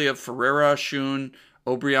roughly of Ferreira, Schun,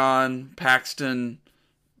 O'Brien, Paxton,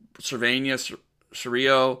 Cervania,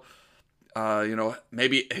 Cerrillo,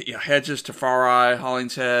 maybe Hedges, Tafari,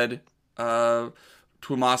 Hollingshead,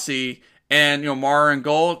 Twumasi, and Mara and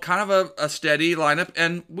goal. Kind of a steady lineup,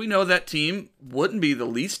 and we know that team wouldn't be the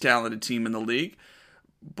least talented team in the league,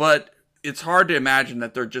 but it's hard to imagine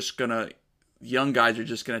that young guys are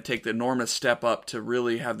just gonna take the enormous step up to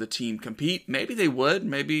really have the team compete. Maybe they would.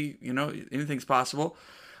 Maybe anything's possible.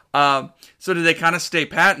 So do they kind of stay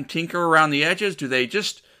pat and tinker around the edges? Do they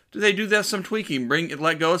do some tweaking,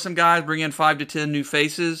 let go of some guys, bring in 5 to 10 new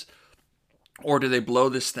faces, or do they blow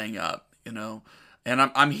this thing up? And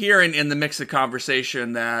I'm hearing in the mix of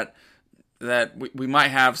conversation that we might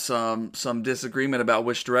have some disagreement about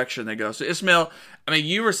which direction they go. So Ismail,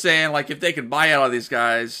 you were saying if they could buy out all these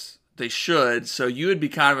guys, they should. So you would be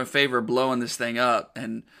kind of in favor of blowing this thing up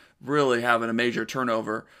and really having a major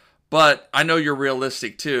turnover. But I know you're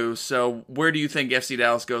realistic too. So where do you think FC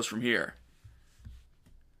Dallas goes from here?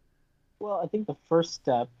 Well, I think the first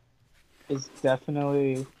step is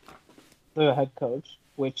definitely the head coach,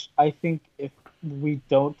 which I think if we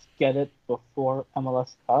don't get it before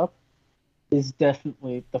MLS Cup is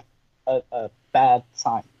definitely a bad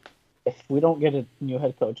sign. If we don't get a new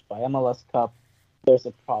head coach by MLS Cup, there's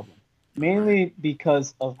a problem. Mainly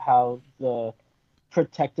because of how the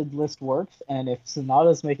protected list works, and if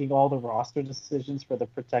Sonata's making all the roster decisions for the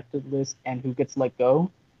protected list and who gets let go,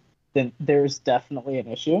 then there's definitely an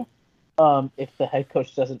issue. If the head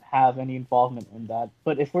coach doesn't have any involvement in that.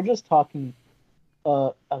 But if we're just talking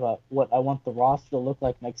about what I want the roster to look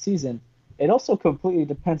like next season, it also completely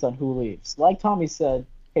depends on who leaves. Like Tommy said,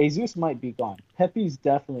 Jesus might be gone. Pepe's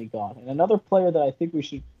definitely gone. And another player that I think we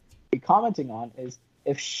should be commenting on is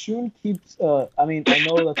if Shun keeps... I know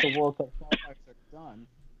that the World Cup qualifiers are done,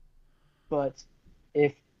 but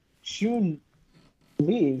if Shun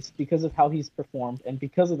leaves because of how he's performed and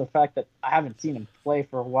because of the fact that I haven't seen him play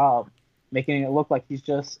for a while, making it look like he's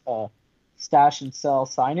just a stash and sell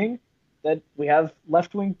signing, that we have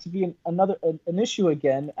left wing to be an issue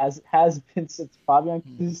again, as it has been since Fabian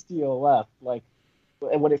Castillo left. Like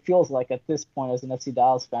what it feels like at this point as an FC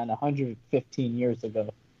Dallas fan 115 years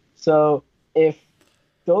ago. So if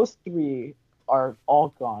those three are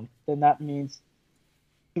all gone, then that means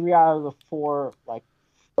 3 out of the 4 like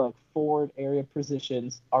forward area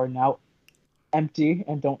positions are now empty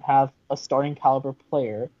and don't have a starting caliber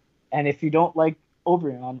player. And if you don't like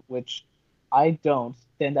Obrian, which I don't,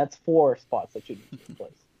 then that's 4 spots that you need to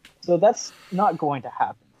replace. So that's not going to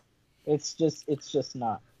happen. It's just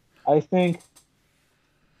not. I think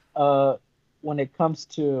when it comes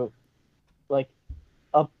to like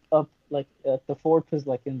up like at the forward position,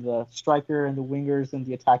 like in the striker and the wingers and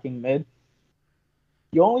the attacking mid,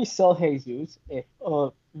 you only sell Jesus if a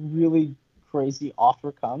really crazy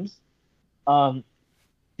offer comes.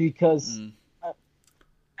 Because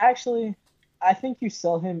actually, I think you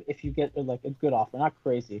sell him if you get like a good offer, not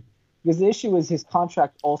crazy. Because the issue is his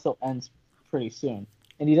contract also ends pretty soon,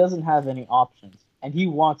 and he doesn't have any options, and he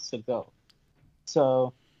wants to go.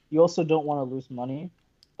 So you also don't want to lose money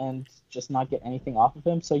and just not get anything off of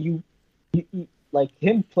him. So you like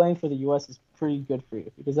him playing for the U.S. is pretty good for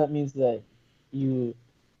you, because that means that he's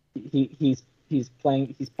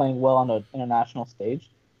playing well on an international stage.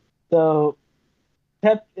 So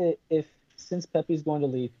since Pepe's going to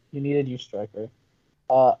leave, you need a new striker.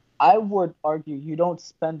 I would argue you don't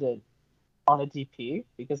spend it on a DP,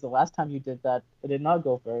 because the last time you did that, it did not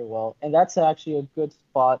go very well. And that's actually a good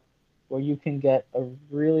spot where you can get a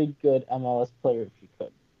really good MLS player if you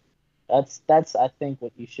could. That's I think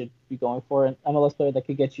what you should be going for. An MLS player that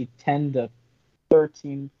could get you 10 to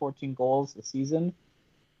 13, 14 goals a season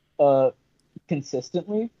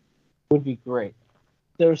consistently would be great.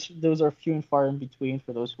 Those are few and far in between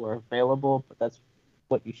for those who are available, but that's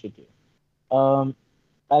what you should do.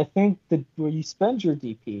 I think that where you spend your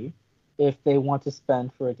DP, if they want to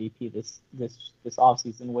spend for a DP this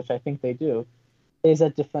offseason, which I think they do, is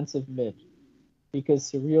at defensive mid,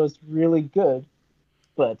 because Cerrillo is really good,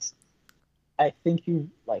 but I think we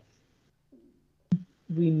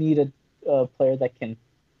need a player that can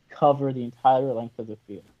cover the entire length of the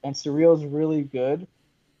field. And Cerrillo is really good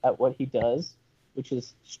at what he does, which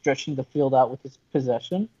is stretching the field out with his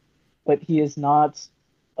possession, but he is not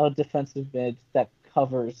a defensive mid that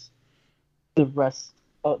covers the rest,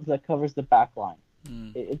 that covers the back line.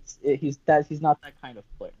 He's not that kind of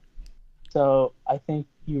player. So I think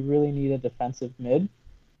you really need a defensive mid.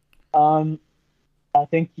 I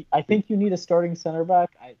think you need a starting center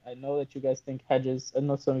back. I know that you guys think Hedges. I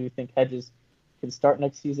know some of you think Hedges can start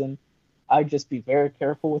next season. I'd just be very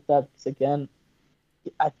careful with that, because again,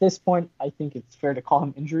 at this point, I think it's fair to call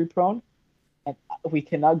him injury prone, and we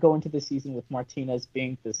cannot go into the season with Martinez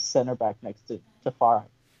being the center back next to Farah.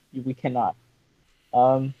 We cannot.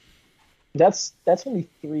 That's only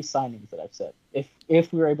 3 signings that I've said.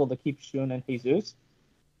 If we were able to keep Shun and Jesus,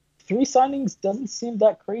 3 signings doesn't seem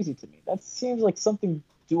that crazy to me. That seems like something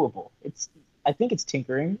doable. I think it's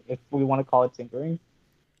tinkering, if we want to call it tinkering.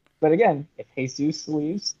 But again, if Jesus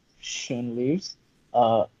leaves, Shun leaves.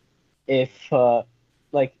 If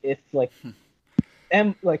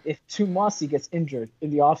Tumasi gets injured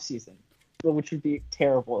in the offseason, which would be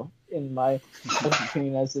terrible in my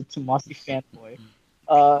opinion as a Tumasi fanboy,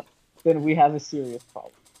 then we have a serious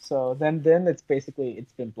problem. So then it's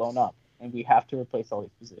been blown up, and we have to replace all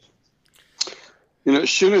these positions.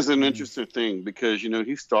 Shun is an interesting thing, because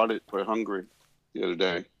he started for Hungary the other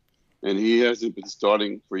day, and he hasn't been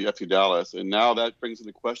starting for FC Dallas, and now that brings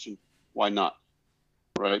into question, why not?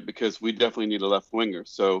 Right? Because we definitely need a left winger.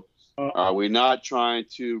 So are we not trying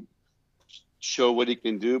to show what he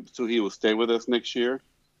can do so he will stay with us next year?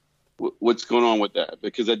 What's going on with that?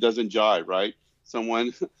 Because that doesn't jive, right?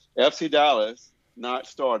 Someone, FC Dallas, not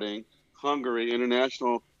starting, Hungary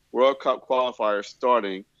International World Cup qualifier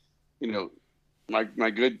starting,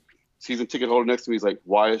 my good season ticket holder next to me is like,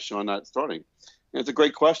 why is Sean not starting? And it's a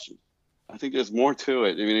great question. I think there's more to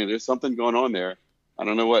it. I mean, there's something going on there. I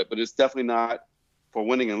don't know what, but it's definitely not for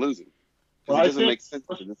winning and losing. Well, it doesn't make sense.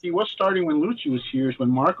 He was starting when Lucci was here. When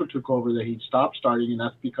Marco took over, that he'd stopped starting, and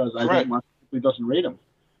that's because I think Marco doesn't rate him.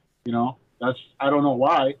 I don't know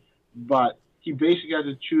why, but he basically had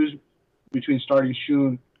to choose between starting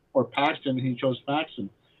Schoen or Paxton, and he chose Paxton.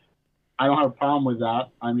 I don't have a problem with that.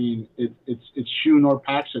 I mean, it's Schoen or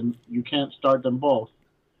Paxton. You can't start them both.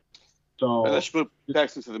 So let's move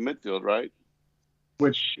Paxton to the midfield, right?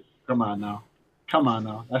 Which, come on now,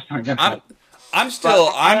 that's not gonna happen. I'm still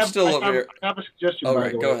over here. I have a suggestion. Oh, by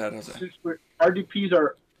right. the Go way. ahead, Jose. Since our DPs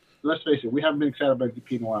are, let's face it, we haven't been excited about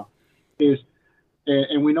DP in a while.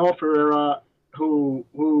 And we know Ferreira,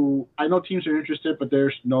 who I know teams are interested, but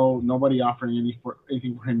there's nobody offering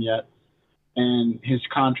anything for him yet. And his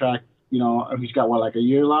contract, he's got like a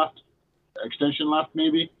year left, extension left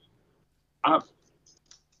maybe. I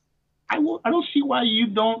don't see why you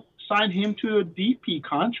don't sign him to a DP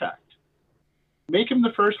contract. Make him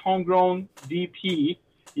the first homegrown DP.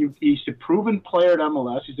 He's a proven player at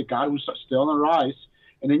MLS. He's a guy who's still on the rise.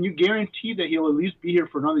 And then you guarantee that he'll at least be here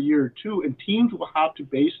for another year or two. And teams will have to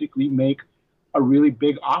basically make a really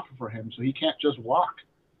big offer for him, so he can't just walk.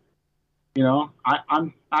 I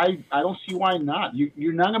don't see why not.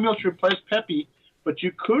 You're not gonna be able to replace Pepe, but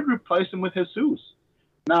you could replace him with Jesus.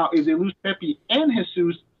 Now, if they lose Pepe and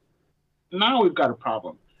Jesus, now we've got a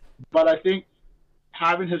problem. But I think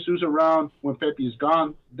having Jesus around when Pepe is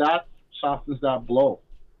gone, that softens that blow,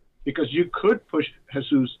 because you could push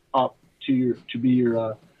Jesus up to be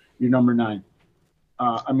your number 9.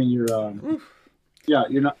 Your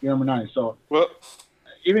number 9. So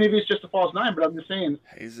even if it's just a false 9, but I'm just saying,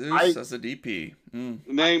 Jesus as a DP.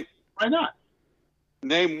 Why not?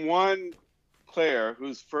 Name one player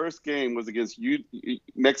whose first game was against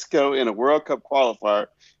Mexico in a World Cup qualifier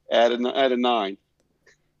at a 9.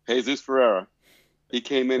 Jesus Ferreira. He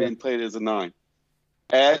came in and played as a 9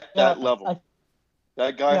 at that level.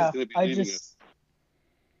 That guy is going to be leading us.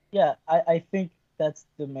 Yeah, I think that's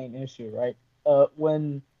the main issue, right?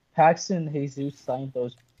 When Paxton and Jesus signed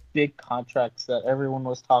those big contracts that everyone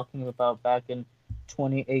was talking about back in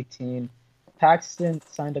 2018, Paxton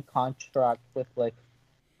signed a contract with like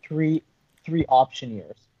three option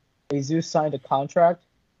years. Jesus signed a contract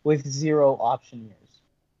with 0 option years.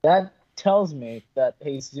 That tells me that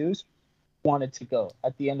Jesus wanted to go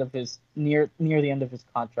at the end of his near the end of his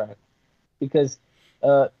contract, because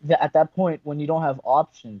at that point, when you don't have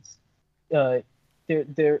options,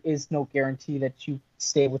 there is no guarantee that you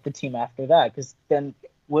stay with the team after that, because then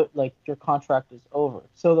your contract is over.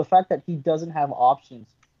 So the fact that he doesn't have options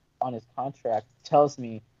on his contract tells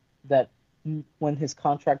me that when his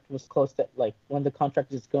contract was close to, when the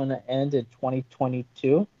contract is going to end in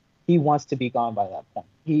 2022, he wants to be gone by that point.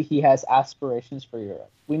 He has aspirations for Europe.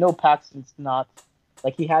 We know Paxton's not,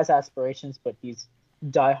 he has aspirations, but he's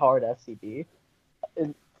diehard FCB.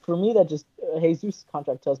 And for me, that just Jesus'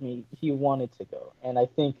 contract tells me he wanted to go, and I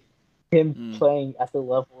think him playing at the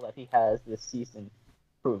level that he has this season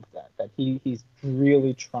proved that he's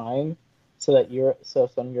really trying so that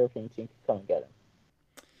some European team can come and get him.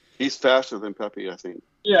 He's faster than Pepe, I think.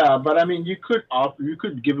 Yeah, but I mean, you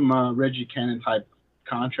could give him a Reggie Cannon type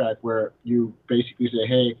contract where you basically say,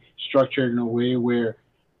 hey, structure it in a way where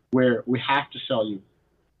we have to sell you,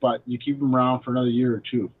 but you keep him around for another year or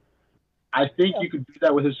two. I think you could do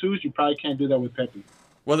that with Jesus. You probably can't do that with Pepe.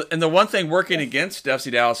 Well, and the one thing working against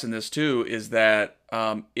FC Dallas in this too is that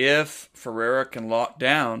if Ferreira can lock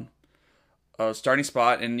down a starting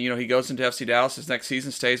spot, and he goes into FC Dallas his next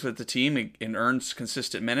season, stays with the team and earns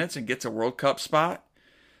consistent minutes and gets a World Cup spot,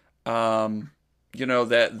 that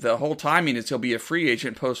the whole timing is he'll be a free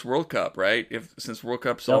agent post World Cup, right? Since World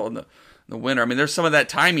Cup's all in the winter. I mean, there's some of that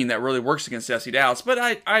timing that really works against FC Dallas, but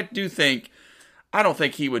I don't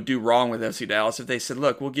think he would do wrong with FC Dallas if they said,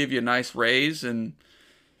 look, we'll give you a nice raise and,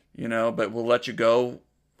 but we'll let you go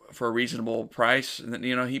for a reasonable price. And then,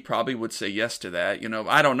 he probably would say yes to that.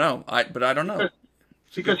 I don't know. I don't know.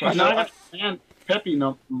 Because he's not going to demand Pepe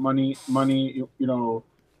money,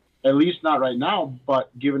 at least not right now,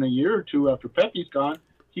 but given a year or two after Pepe's gone,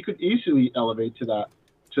 he could easily elevate to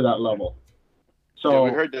that level. So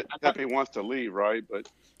we heard that Pepe wants to leave, right? But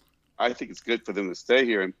I think it's good for them to stay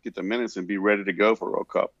here and get the minutes and be ready to go for World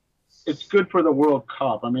Cup. It's good for the World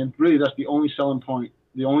Cup. I mean, really, that's the only selling point.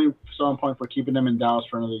 The only selling point for keeping them in Dallas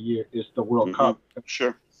for another year is the World Cup.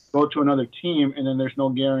 Sure. Go to another team, and then there's no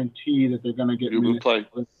guarantee that they're going to get minutes in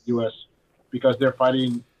the U.S. because they're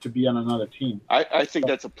fighting to be on another team. I think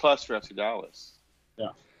that's a plus for FC Dallas. Yeah.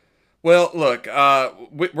 Well, look,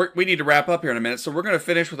 we need to wrap up here in a minute, so we're going to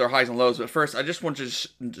finish with our highs and lows. But first, I just want you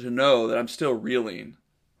to know that I'm still reeling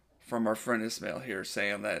from our friend Ismail here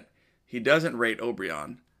saying that he doesn't rate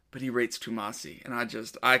Obrian, but he rates Tomasi. And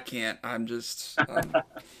I can't. I'm just...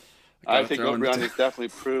 I think Obrian has definitely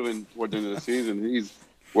proven toward the end of the season he's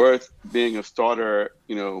worth being a starter,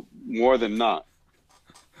 more than not.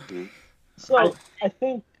 So I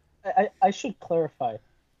think I should clarify.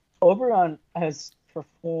 Obrian has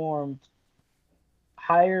performed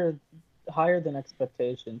higher than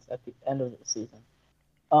expectations at the end of the season.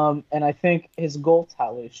 And I think his goal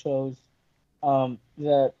tally shows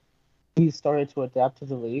that he started to adapt to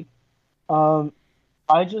the league.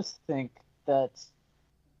 I just think that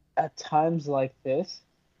at times like this,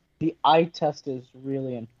 the eye test is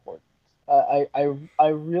really important. I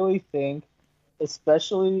really think,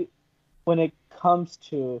 especially when it comes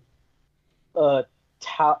to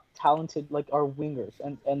talented, like our wingers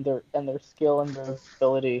and their skill and their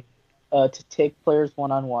ability to take players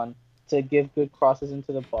one-on-one, to give good crosses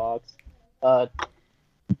into the box, that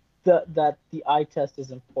the eye test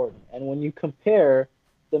is important. And when you compare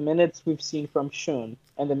the minutes we've seen from Shun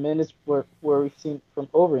and the minutes where we've seen from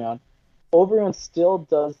Obrian still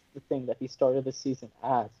does the thing that he started the season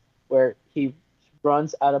as, where he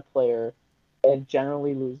runs at a player and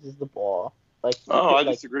generally loses the ball. I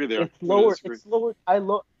disagree there. It's lowered.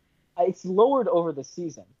 It's lowered over the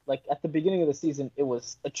season. Like at the beginning of the season, it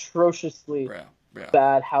was atrociously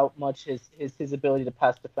bad how much his ability to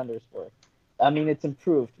pass defenders were. I mean, it's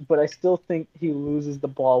improved, but I still think he loses the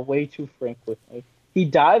ball way too frequently. He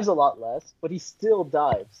dives a lot less, but he still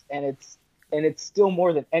dives, and it's still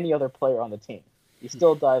more than any other player on the team. He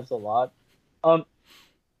still dives a lot.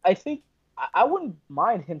 I think I wouldn't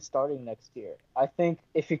mind him starting next year. I think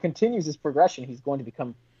if he continues his progression, he's going to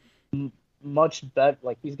become much better.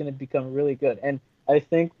 Like, he's going to become really good. And I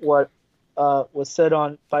think what was said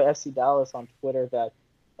by FC Dallas on Twitter that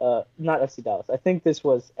not FC Dallas. I think this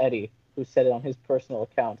was Eddie who said it on his personal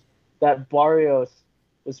account, that Barrios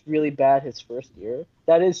was really bad his first year.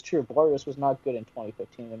 That is true. Barrios was not good in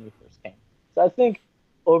 2015 when he first came. So I think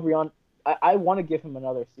Obrian, I want to give him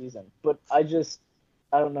another season, but I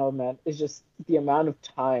don't know, man. It's just the amount of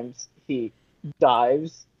times he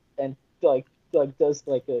dives and does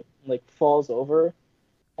falls over,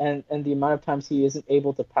 and the amount of times he isn't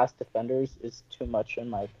able to pass defenders is too much in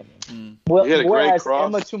my opinion. Whereas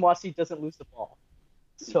Emma Tomasi doesn't lose the ball.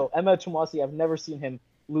 So Emma Tomasi, I've never seen him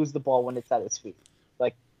lose the ball when it's at his feet.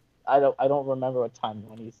 Like, I don't remember a time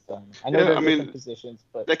when he's done. I know there's different positions,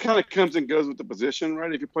 but that kind of comes and goes with the position,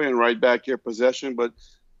 right? If you're playing right back, your possession, but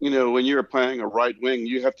when you're playing a right wing,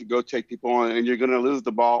 you have to go take people on, and you're going to lose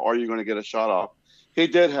the ball or you're going to get a shot off. He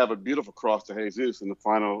did have a beautiful cross to Jesus in the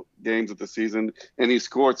final games of the season, and he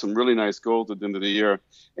scored some really nice goals at the end of the year.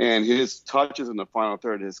 And his touches in the final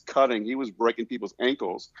third, his cutting, he was breaking people's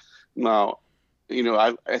ankles. Now,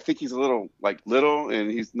 I think he's a little,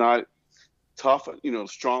 and he's not tough,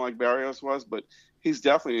 strong like Barrios was, but he's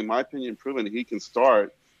definitely, in my opinion, proven that he can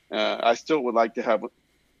start. I still would like to have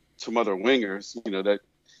some other wingers,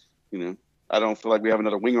 I don't feel like we have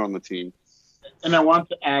another winger on the team. And I want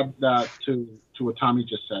to add that to what Tommy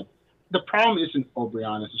just said. The problem isn't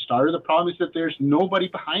Obrian as a starter. The problem is that there's nobody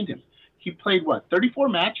behind him. He played, 34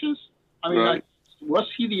 matches? I mean, was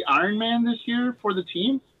he the Iron Man this year for the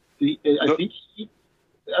team? I think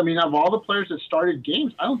of all the players that started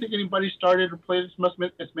games, I don't think anybody started or played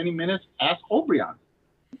as many minutes as Obrian.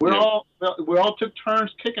 We all took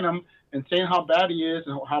turns kicking him and saying how bad he is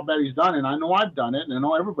and how bad he's done. And I know I've done it, and I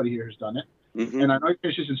know everybody here has done it. Mm-hmm. And I know he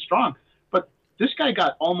finishes in strong. But this guy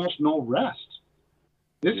got almost no rest.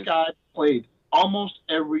 This guy played almost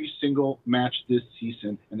every single match this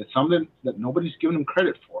season, and it's something that nobody's given him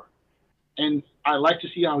credit for. And I like to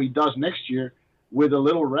see how he does next year with a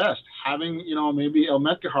little rest. Having, maybe El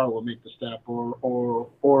Metcalf will make the step,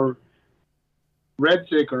 or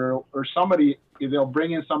Redzik or somebody, they'll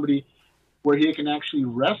bring in somebody where he can actually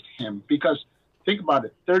rest him. Because think about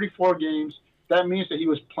it, 34 games, that means that he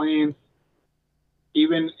was playing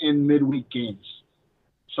even in midweek games.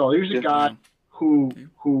 So here's a guy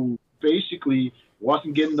who basically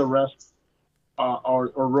wasn't getting the rest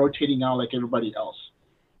or rotating out like everybody else.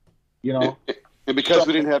 And because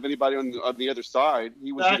we didn't have anybody on the other side,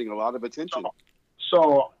 he was getting a lot of attention.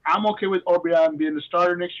 So I'm okay with Obrian being the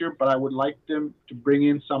starter next year, but I would like them to bring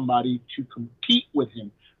in somebody to compete with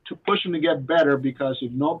him, to push him to get better, because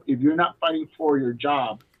if you're not fighting for your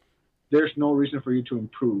job, there's no reason for you to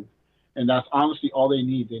improve. And that's honestly all they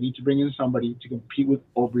need. They need to bring in somebody to compete with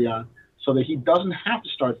Obrian, so that he doesn't have to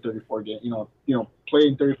start 34 games, play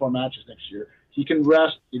in 34 matches next year. He can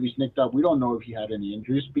rest if he's nicked up. We don't know if he had any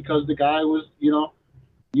injuries because the guy was, you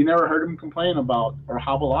never heard him complain about or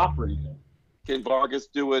hobble off or anything. Can Vargas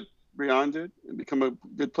do what Brian did and become a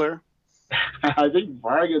good player? I think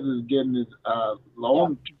Vargas is getting his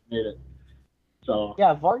loan terminated. So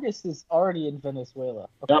yeah, Vargas is already in Venezuela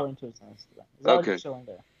according to his Instagram. He's already showing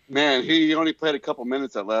there. Man, he only played a couple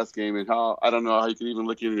minutes that last game, and I don't know how he could even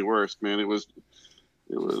look any worse. Man, it was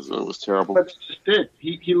terrible. But that's just it.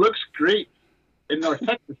 He looks great in North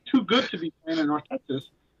Texas. Too good to be playing in North Texas,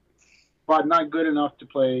 but not good enough to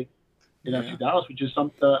play in FC Dallas, which is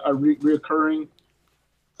a reoccurring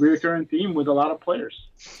theme with a lot of players.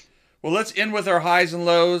 Well, let's end with our highs and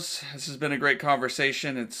lows. This has been a great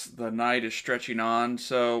conversation. The night is stretching on.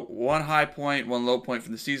 So one high point, one low point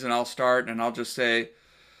from the season. I'll start, and I'll just say,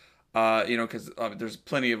 because there's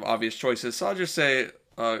plenty of obvious choices. So I'll just say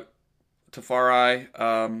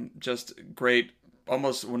Tafari, just great.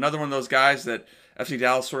 Almost another one of those guys that FC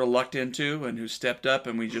Dallas sort of lucked into and who stepped up,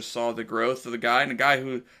 and we just saw the growth of the guy. And a guy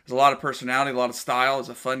who has a lot of personality, a lot of style, is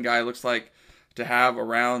a fun guy, looks like, to have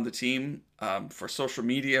around the team. For social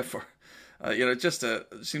media,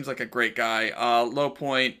 seems like a great guy. Low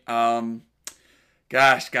point, gotta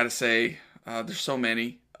say, there's so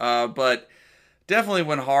many. But definitely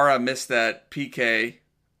when Jara missed that PK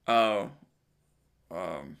a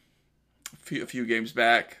few games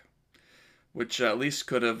back, which at least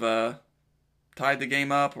could have tied the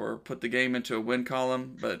game up or put the game into a win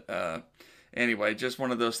column. But anyway, just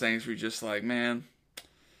one of those things where you're just like, man,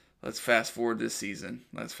 let's fast forward this season.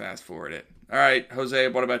 Let's fast forward it. All right, Jose,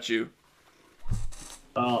 what about you?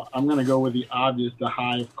 I'm going to go with the obvious. The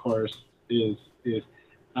high, of course, is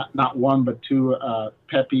not one but two,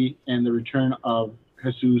 Pepe and the return of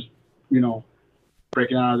Jesus,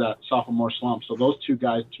 breaking out of that sophomore slump. So those two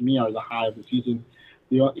guys, to me, are the high of the season.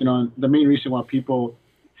 The main reason why people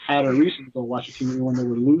had a reason to go watch the team even when they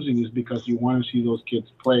were losing is because you want to see those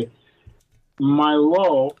kids play. My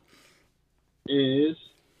low is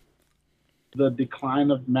the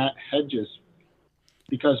decline of Matt Hedges,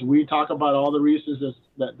 because we talk about all the reasons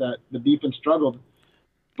that the defense struggled,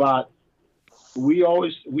 but we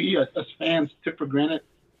as fans took for granted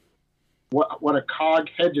what a cog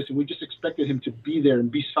Hedges, and we just expected him to be there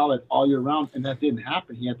and be solid all year round, and that didn't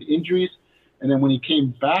happen. He had the injuries, and then when he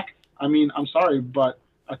came back, I'm sorry, but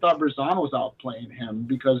I thought Berzon was outplaying him,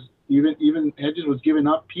 because even Hedges was giving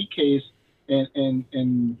up PKs and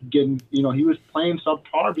getting, he was playing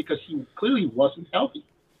subpar because he clearly wasn't healthy,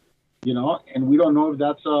 and we don't know if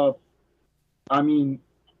that's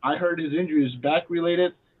I heard his injury is back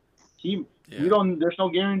related. There's no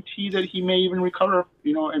guarantee that he may even recover,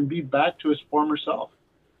 and be back to his former self.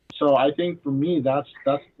 So I think for me, that's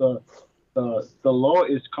the low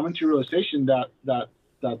is coming to realization that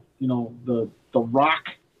the rock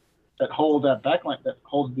that holds that backline, that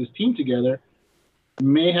holds this team together,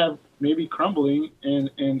 may be crumbling and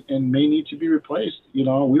may need to be replaced. We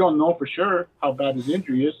don't know for sure how bad his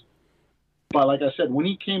injury is, but like I said, when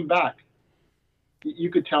he came back, you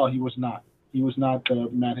could tell he was not the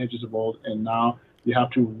Matt Hedges of old, and now you have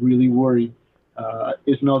to really worry.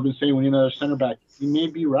 Ismail's been saying we need another center back. He may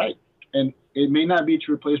be right, and it may not be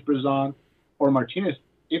to replace Berzon or Martinez.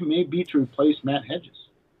 It may be to replace Matt Hedges.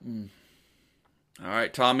 All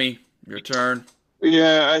right, Tommy, your turn.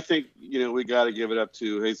 Yeah, I think, we got to give it up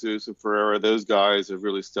to Jesus and Ferreira. Those guys have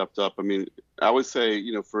really stepped up. I would say,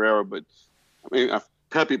 Ferreira, but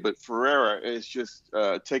Pepe, but Ferreira is just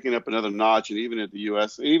taking up another notch. And even at the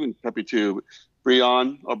U.S., even Pepe too.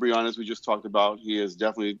 Brian, as we just talked about, he is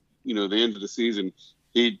definitely, the end of the season,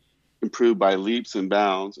 he improved by leaps and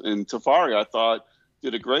bounds. And Tafari, I thought,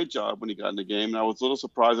 did a great job when he got in the game. And I was a little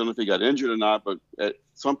surprised. I don't know if he got injured or not, but at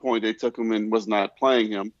some point they took him and was not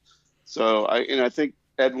playing him. So I think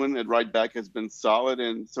Edwin at right back has been solid,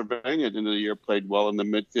 and Cervenia at the end of the year played well in the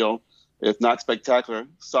midfield, if not spectacular,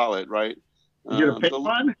 solid, right? You gonna pick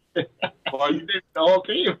one? You did the whole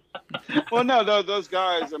team. Well, no, those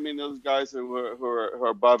guys. Those guys who are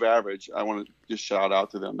above average. I want to just shout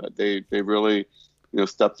out to them that they really,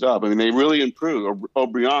 stepped up. They really improved.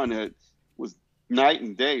 O'Brien was night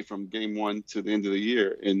and day from game one to the end of the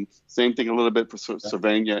year, and same thing a little bit for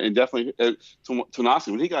Cervenia, and definitely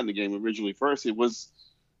Tonassi when he got in the game originally first. It was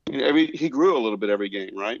he grew a little bit every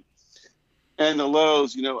game, right? And the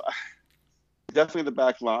lows, definitely the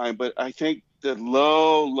back line, but I think the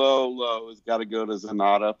low has got to go to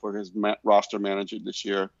Zanata for his roster manager this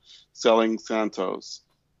year, selling Santos,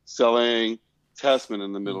 selling Tessman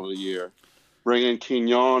in the middle of the year, bringing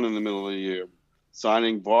Quignon in the middle of the year,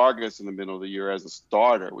 signing Vargas in the middle of the year as a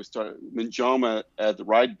starter. We started Minjoma at the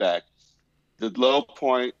right back. the low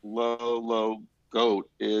point, low goat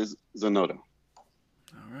is Zanotto.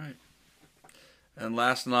 All right. And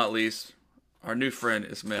last but not least, our new friend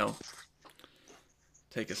Ismail.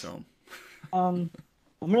 Take us home. I'm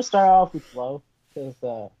gonna start off with low because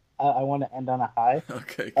I want to end on a high.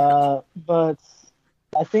 Okay. But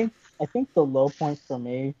I think the low point for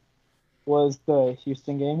me was the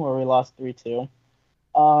Houston game where we lost 3-2.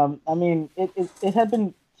 I mean, it had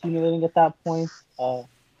been accumulating at that point.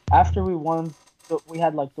 After we won, we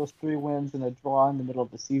had like those 3 wins and a draw in the middle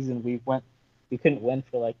of the season. We couldn't win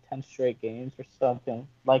for like 10 straight games or something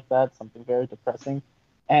like that, something very depressing.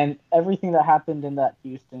 And everything that happened in that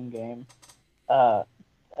Houston game,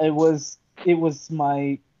 it was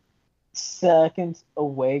my second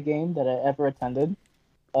away game that I ever attended.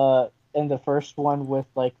 And the first one with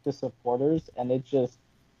like the supporters, and it just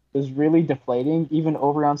was really deflating. Even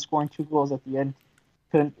Oberon scoring 2 goals at the end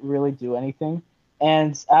couldn't really do anything.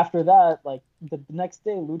 And after that, like the next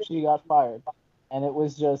day, Lucci got fired, and it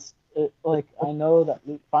was just like I know that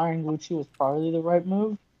firing Lucci was probably the right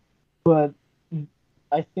move, but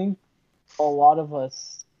I think a lot of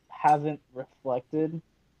us haven't reflected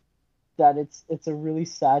that it's a really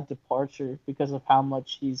sad departure because of how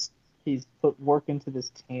much he's put work into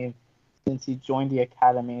this team since he joined the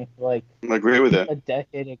academy like I agree with that. a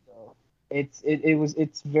decade ago.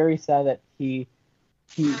 It's very sad that he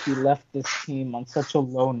left this team on such a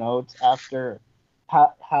low note after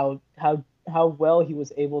how well he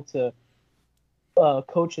was able to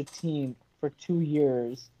coach a team for 2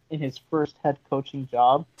 years in his first head coaching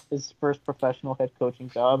job, his first professional head coaching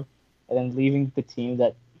job, and then leaving the team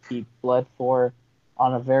that he bled for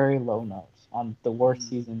on a very low note, on the worst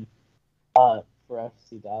season for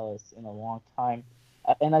FC Dallas in a long time.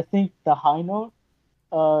 And I think the high note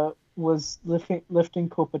was lifting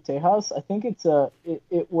Copa Tejas. I think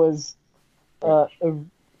it was a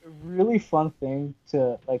really fun thing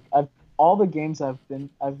to like. All the games I've been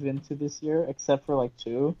to this year, except for like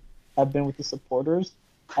 2, have been with the supporters,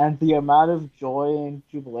 and the amount of joy and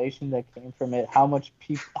jubilation that came from it. How much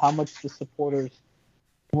the supporters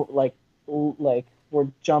were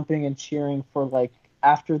jumping and cheering for like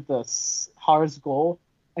after the Har's goal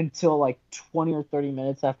until like 20 or 30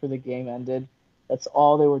 minutes after the game ended. That's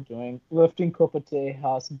all they were doing. Lifting Copa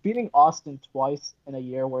Tejas, beating Austin twice in a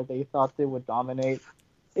year where they thought they would dominate.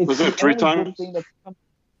 Was it 3 times?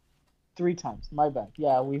 3 times, my bad.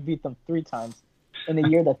 Yeah, we beat them 3 times in a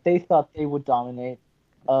year that they thought they would dominate.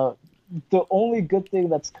 The only good thing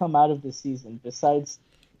that's come out of the season, besides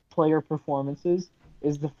player performances,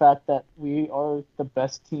 is the fact that we are the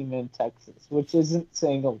best team in Texas, which isn't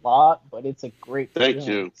saying a lot, but it's a great Thank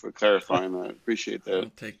feeling. you for clarifying that. Appreciate that. I'll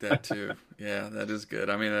take that too. Yeah, that is good.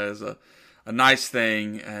 I mean, that is a nice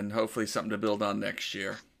thing, and hopefully something to build on next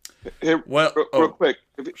year. Hey, Well, real quick.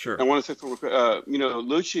 sure. I want to say something real quick.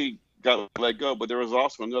 Lucci got let go, but there was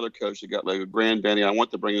also another coach that got let go, Greg Benny. I want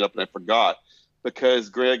to bring it up, and I forgot because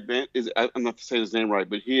Greg Benny I'm not to say his name right,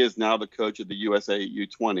 but he is now the coach of the USA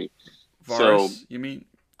U20. Varas, you mean?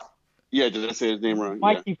 Yeah, did I say his name wrong?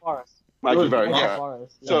 Mikey Varas. Mikey Varas, yeah. Varas,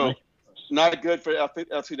 yeah. So, not good for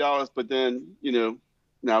FC Dallas, but then,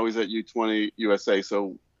 now he's at U20 USA.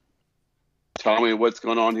 So, tell me what's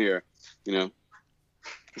going on here,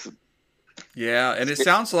 Yeah, and it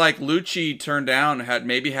sounds like Lucci turned down, had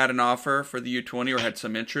an offer for the U20 or had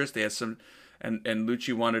some interest. They had some, and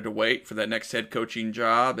Lucci wanted to wait for that next head coaching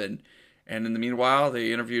job. And in the meanwhile,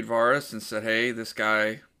 they interviewed Varas and said, hey, this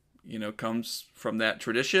guy, comes from that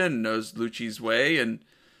tradition, knows Lucci's way. And,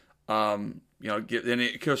 and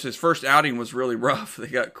of course, his first outing was really rough. They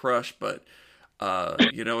got crushed, but,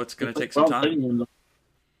 it's going to take some time.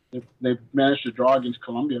 They managed to draw against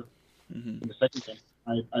Colombia in the second game.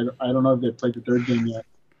 I don't know if they played the third game yet.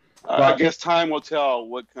 I guess time will tell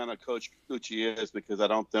what kind of coach Lucci is, because I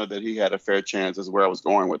don't know that he had a fair chance, is where I was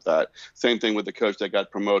going with that. Same thing with the coach that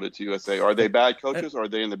got promoted to USA. Are they bad coaches or are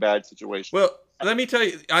they in the bad situation? Well, let me tell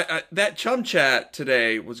you, that chum chat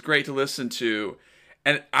today was great to listen to.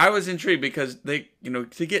 And I was intrigued because they,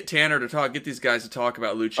 to get Tanner to get these guys to talk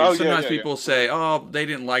about Lucci. Sometimes people say, oh, they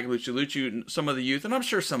didn't like Lucci. Lucci, some of the youth, and I'm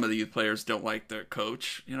sure some of the youth players don't like their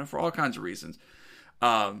coach, for all kinds of reasons.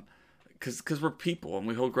 Because we're people and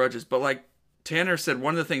we hold grudges. But like Tanner said,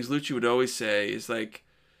 one of the things Lucci would always say is like,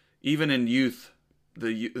 even in youth,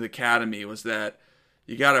 the academy, was that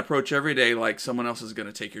you got to approach every day like someone else is going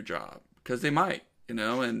to take your job, because they might,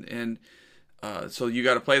 so you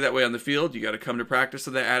got to play that way on the field. You got to come to practice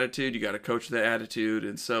with that attitude. You got to coach that attitude.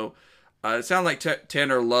 And so it sounded like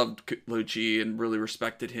Tanner loved Lucci and really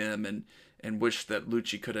respected him and wished that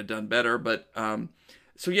Lucci could have done better. But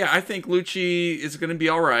yeah, I think Lucci is going to be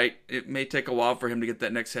all right. It may take a while for him to get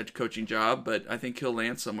that next head coaching job, but I think he'll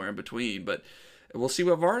land somewhere in between. But we'll see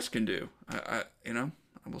what Varas can do.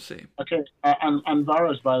 We'll see. Okay, on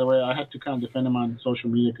Varas, by the way, I had to kind of defend him on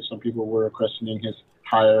social media because some people were questioning his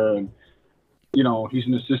hire, and he's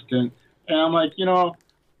an assistant, and I'm like,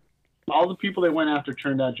 all the people they went after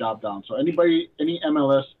turned that job down. So anybody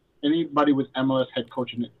with MLS head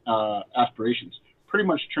coaching aspirations pretty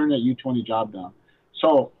much turned that U20 job down.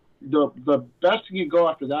 So the best thing you go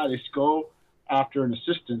after that is go after an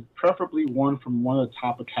assistant, preferably one from one of the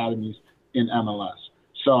top academies in MLS.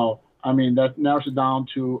 So, I mean, that narrows it down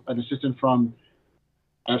to an assistant from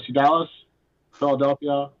FC Dallas,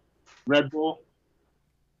 Philadelphia, Red Bull.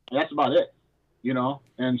 And that's about it,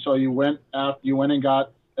 And so you went and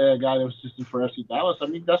got a guy that was assistant for FC Dallas. I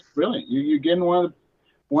mean, that's brilliant. You're getting one of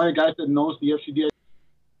the guys that knows the FCDA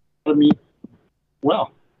academy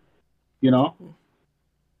well,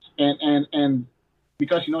 and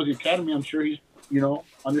because he knows the academy, I'm sure he's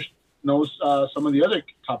knows some of the other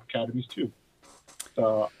top academies too.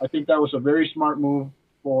 So I think that was a very smart move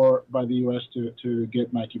by the U.S. to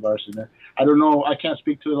get Mikey Varas in there. I don't know. I can't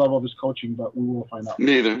speak to the level of his coaching, but we will find out.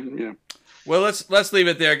 Neither. Yeah. Well, let's leave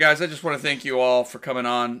it there, guys. I just want to thank you all for coming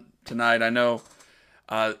on tonight. I know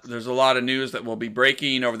there's a lot of news that will be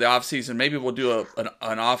breaking over the off season. Maybe we'll do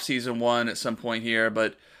an off season one at some point here,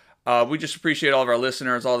 but we just appreciate all of our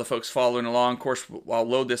listeners, all the folks following along. Of course, I'll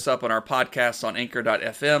load this up on our podcast on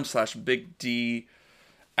anchor.fm/BigD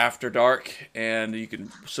After Dark, and you can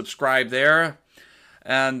subscribe there,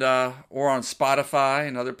 and or on Spotify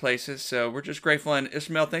and other places. So we're just grateful. And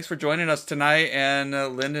Ismael, thanks for joining us tonight, and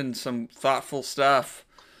Lyndon, some thoughtful stuff.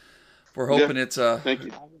 We're hoping thank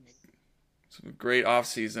you. It's a great off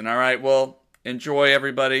season. All right, well, enjoy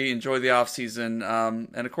everybody. Enjoy the off season,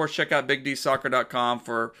 and of course, check out BigDSoccer.com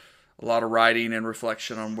for a lot of writing and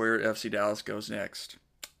reflection on where FC Dallas goes next.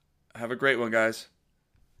 Have a great one, guys.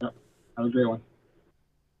 Yep. Have a great one.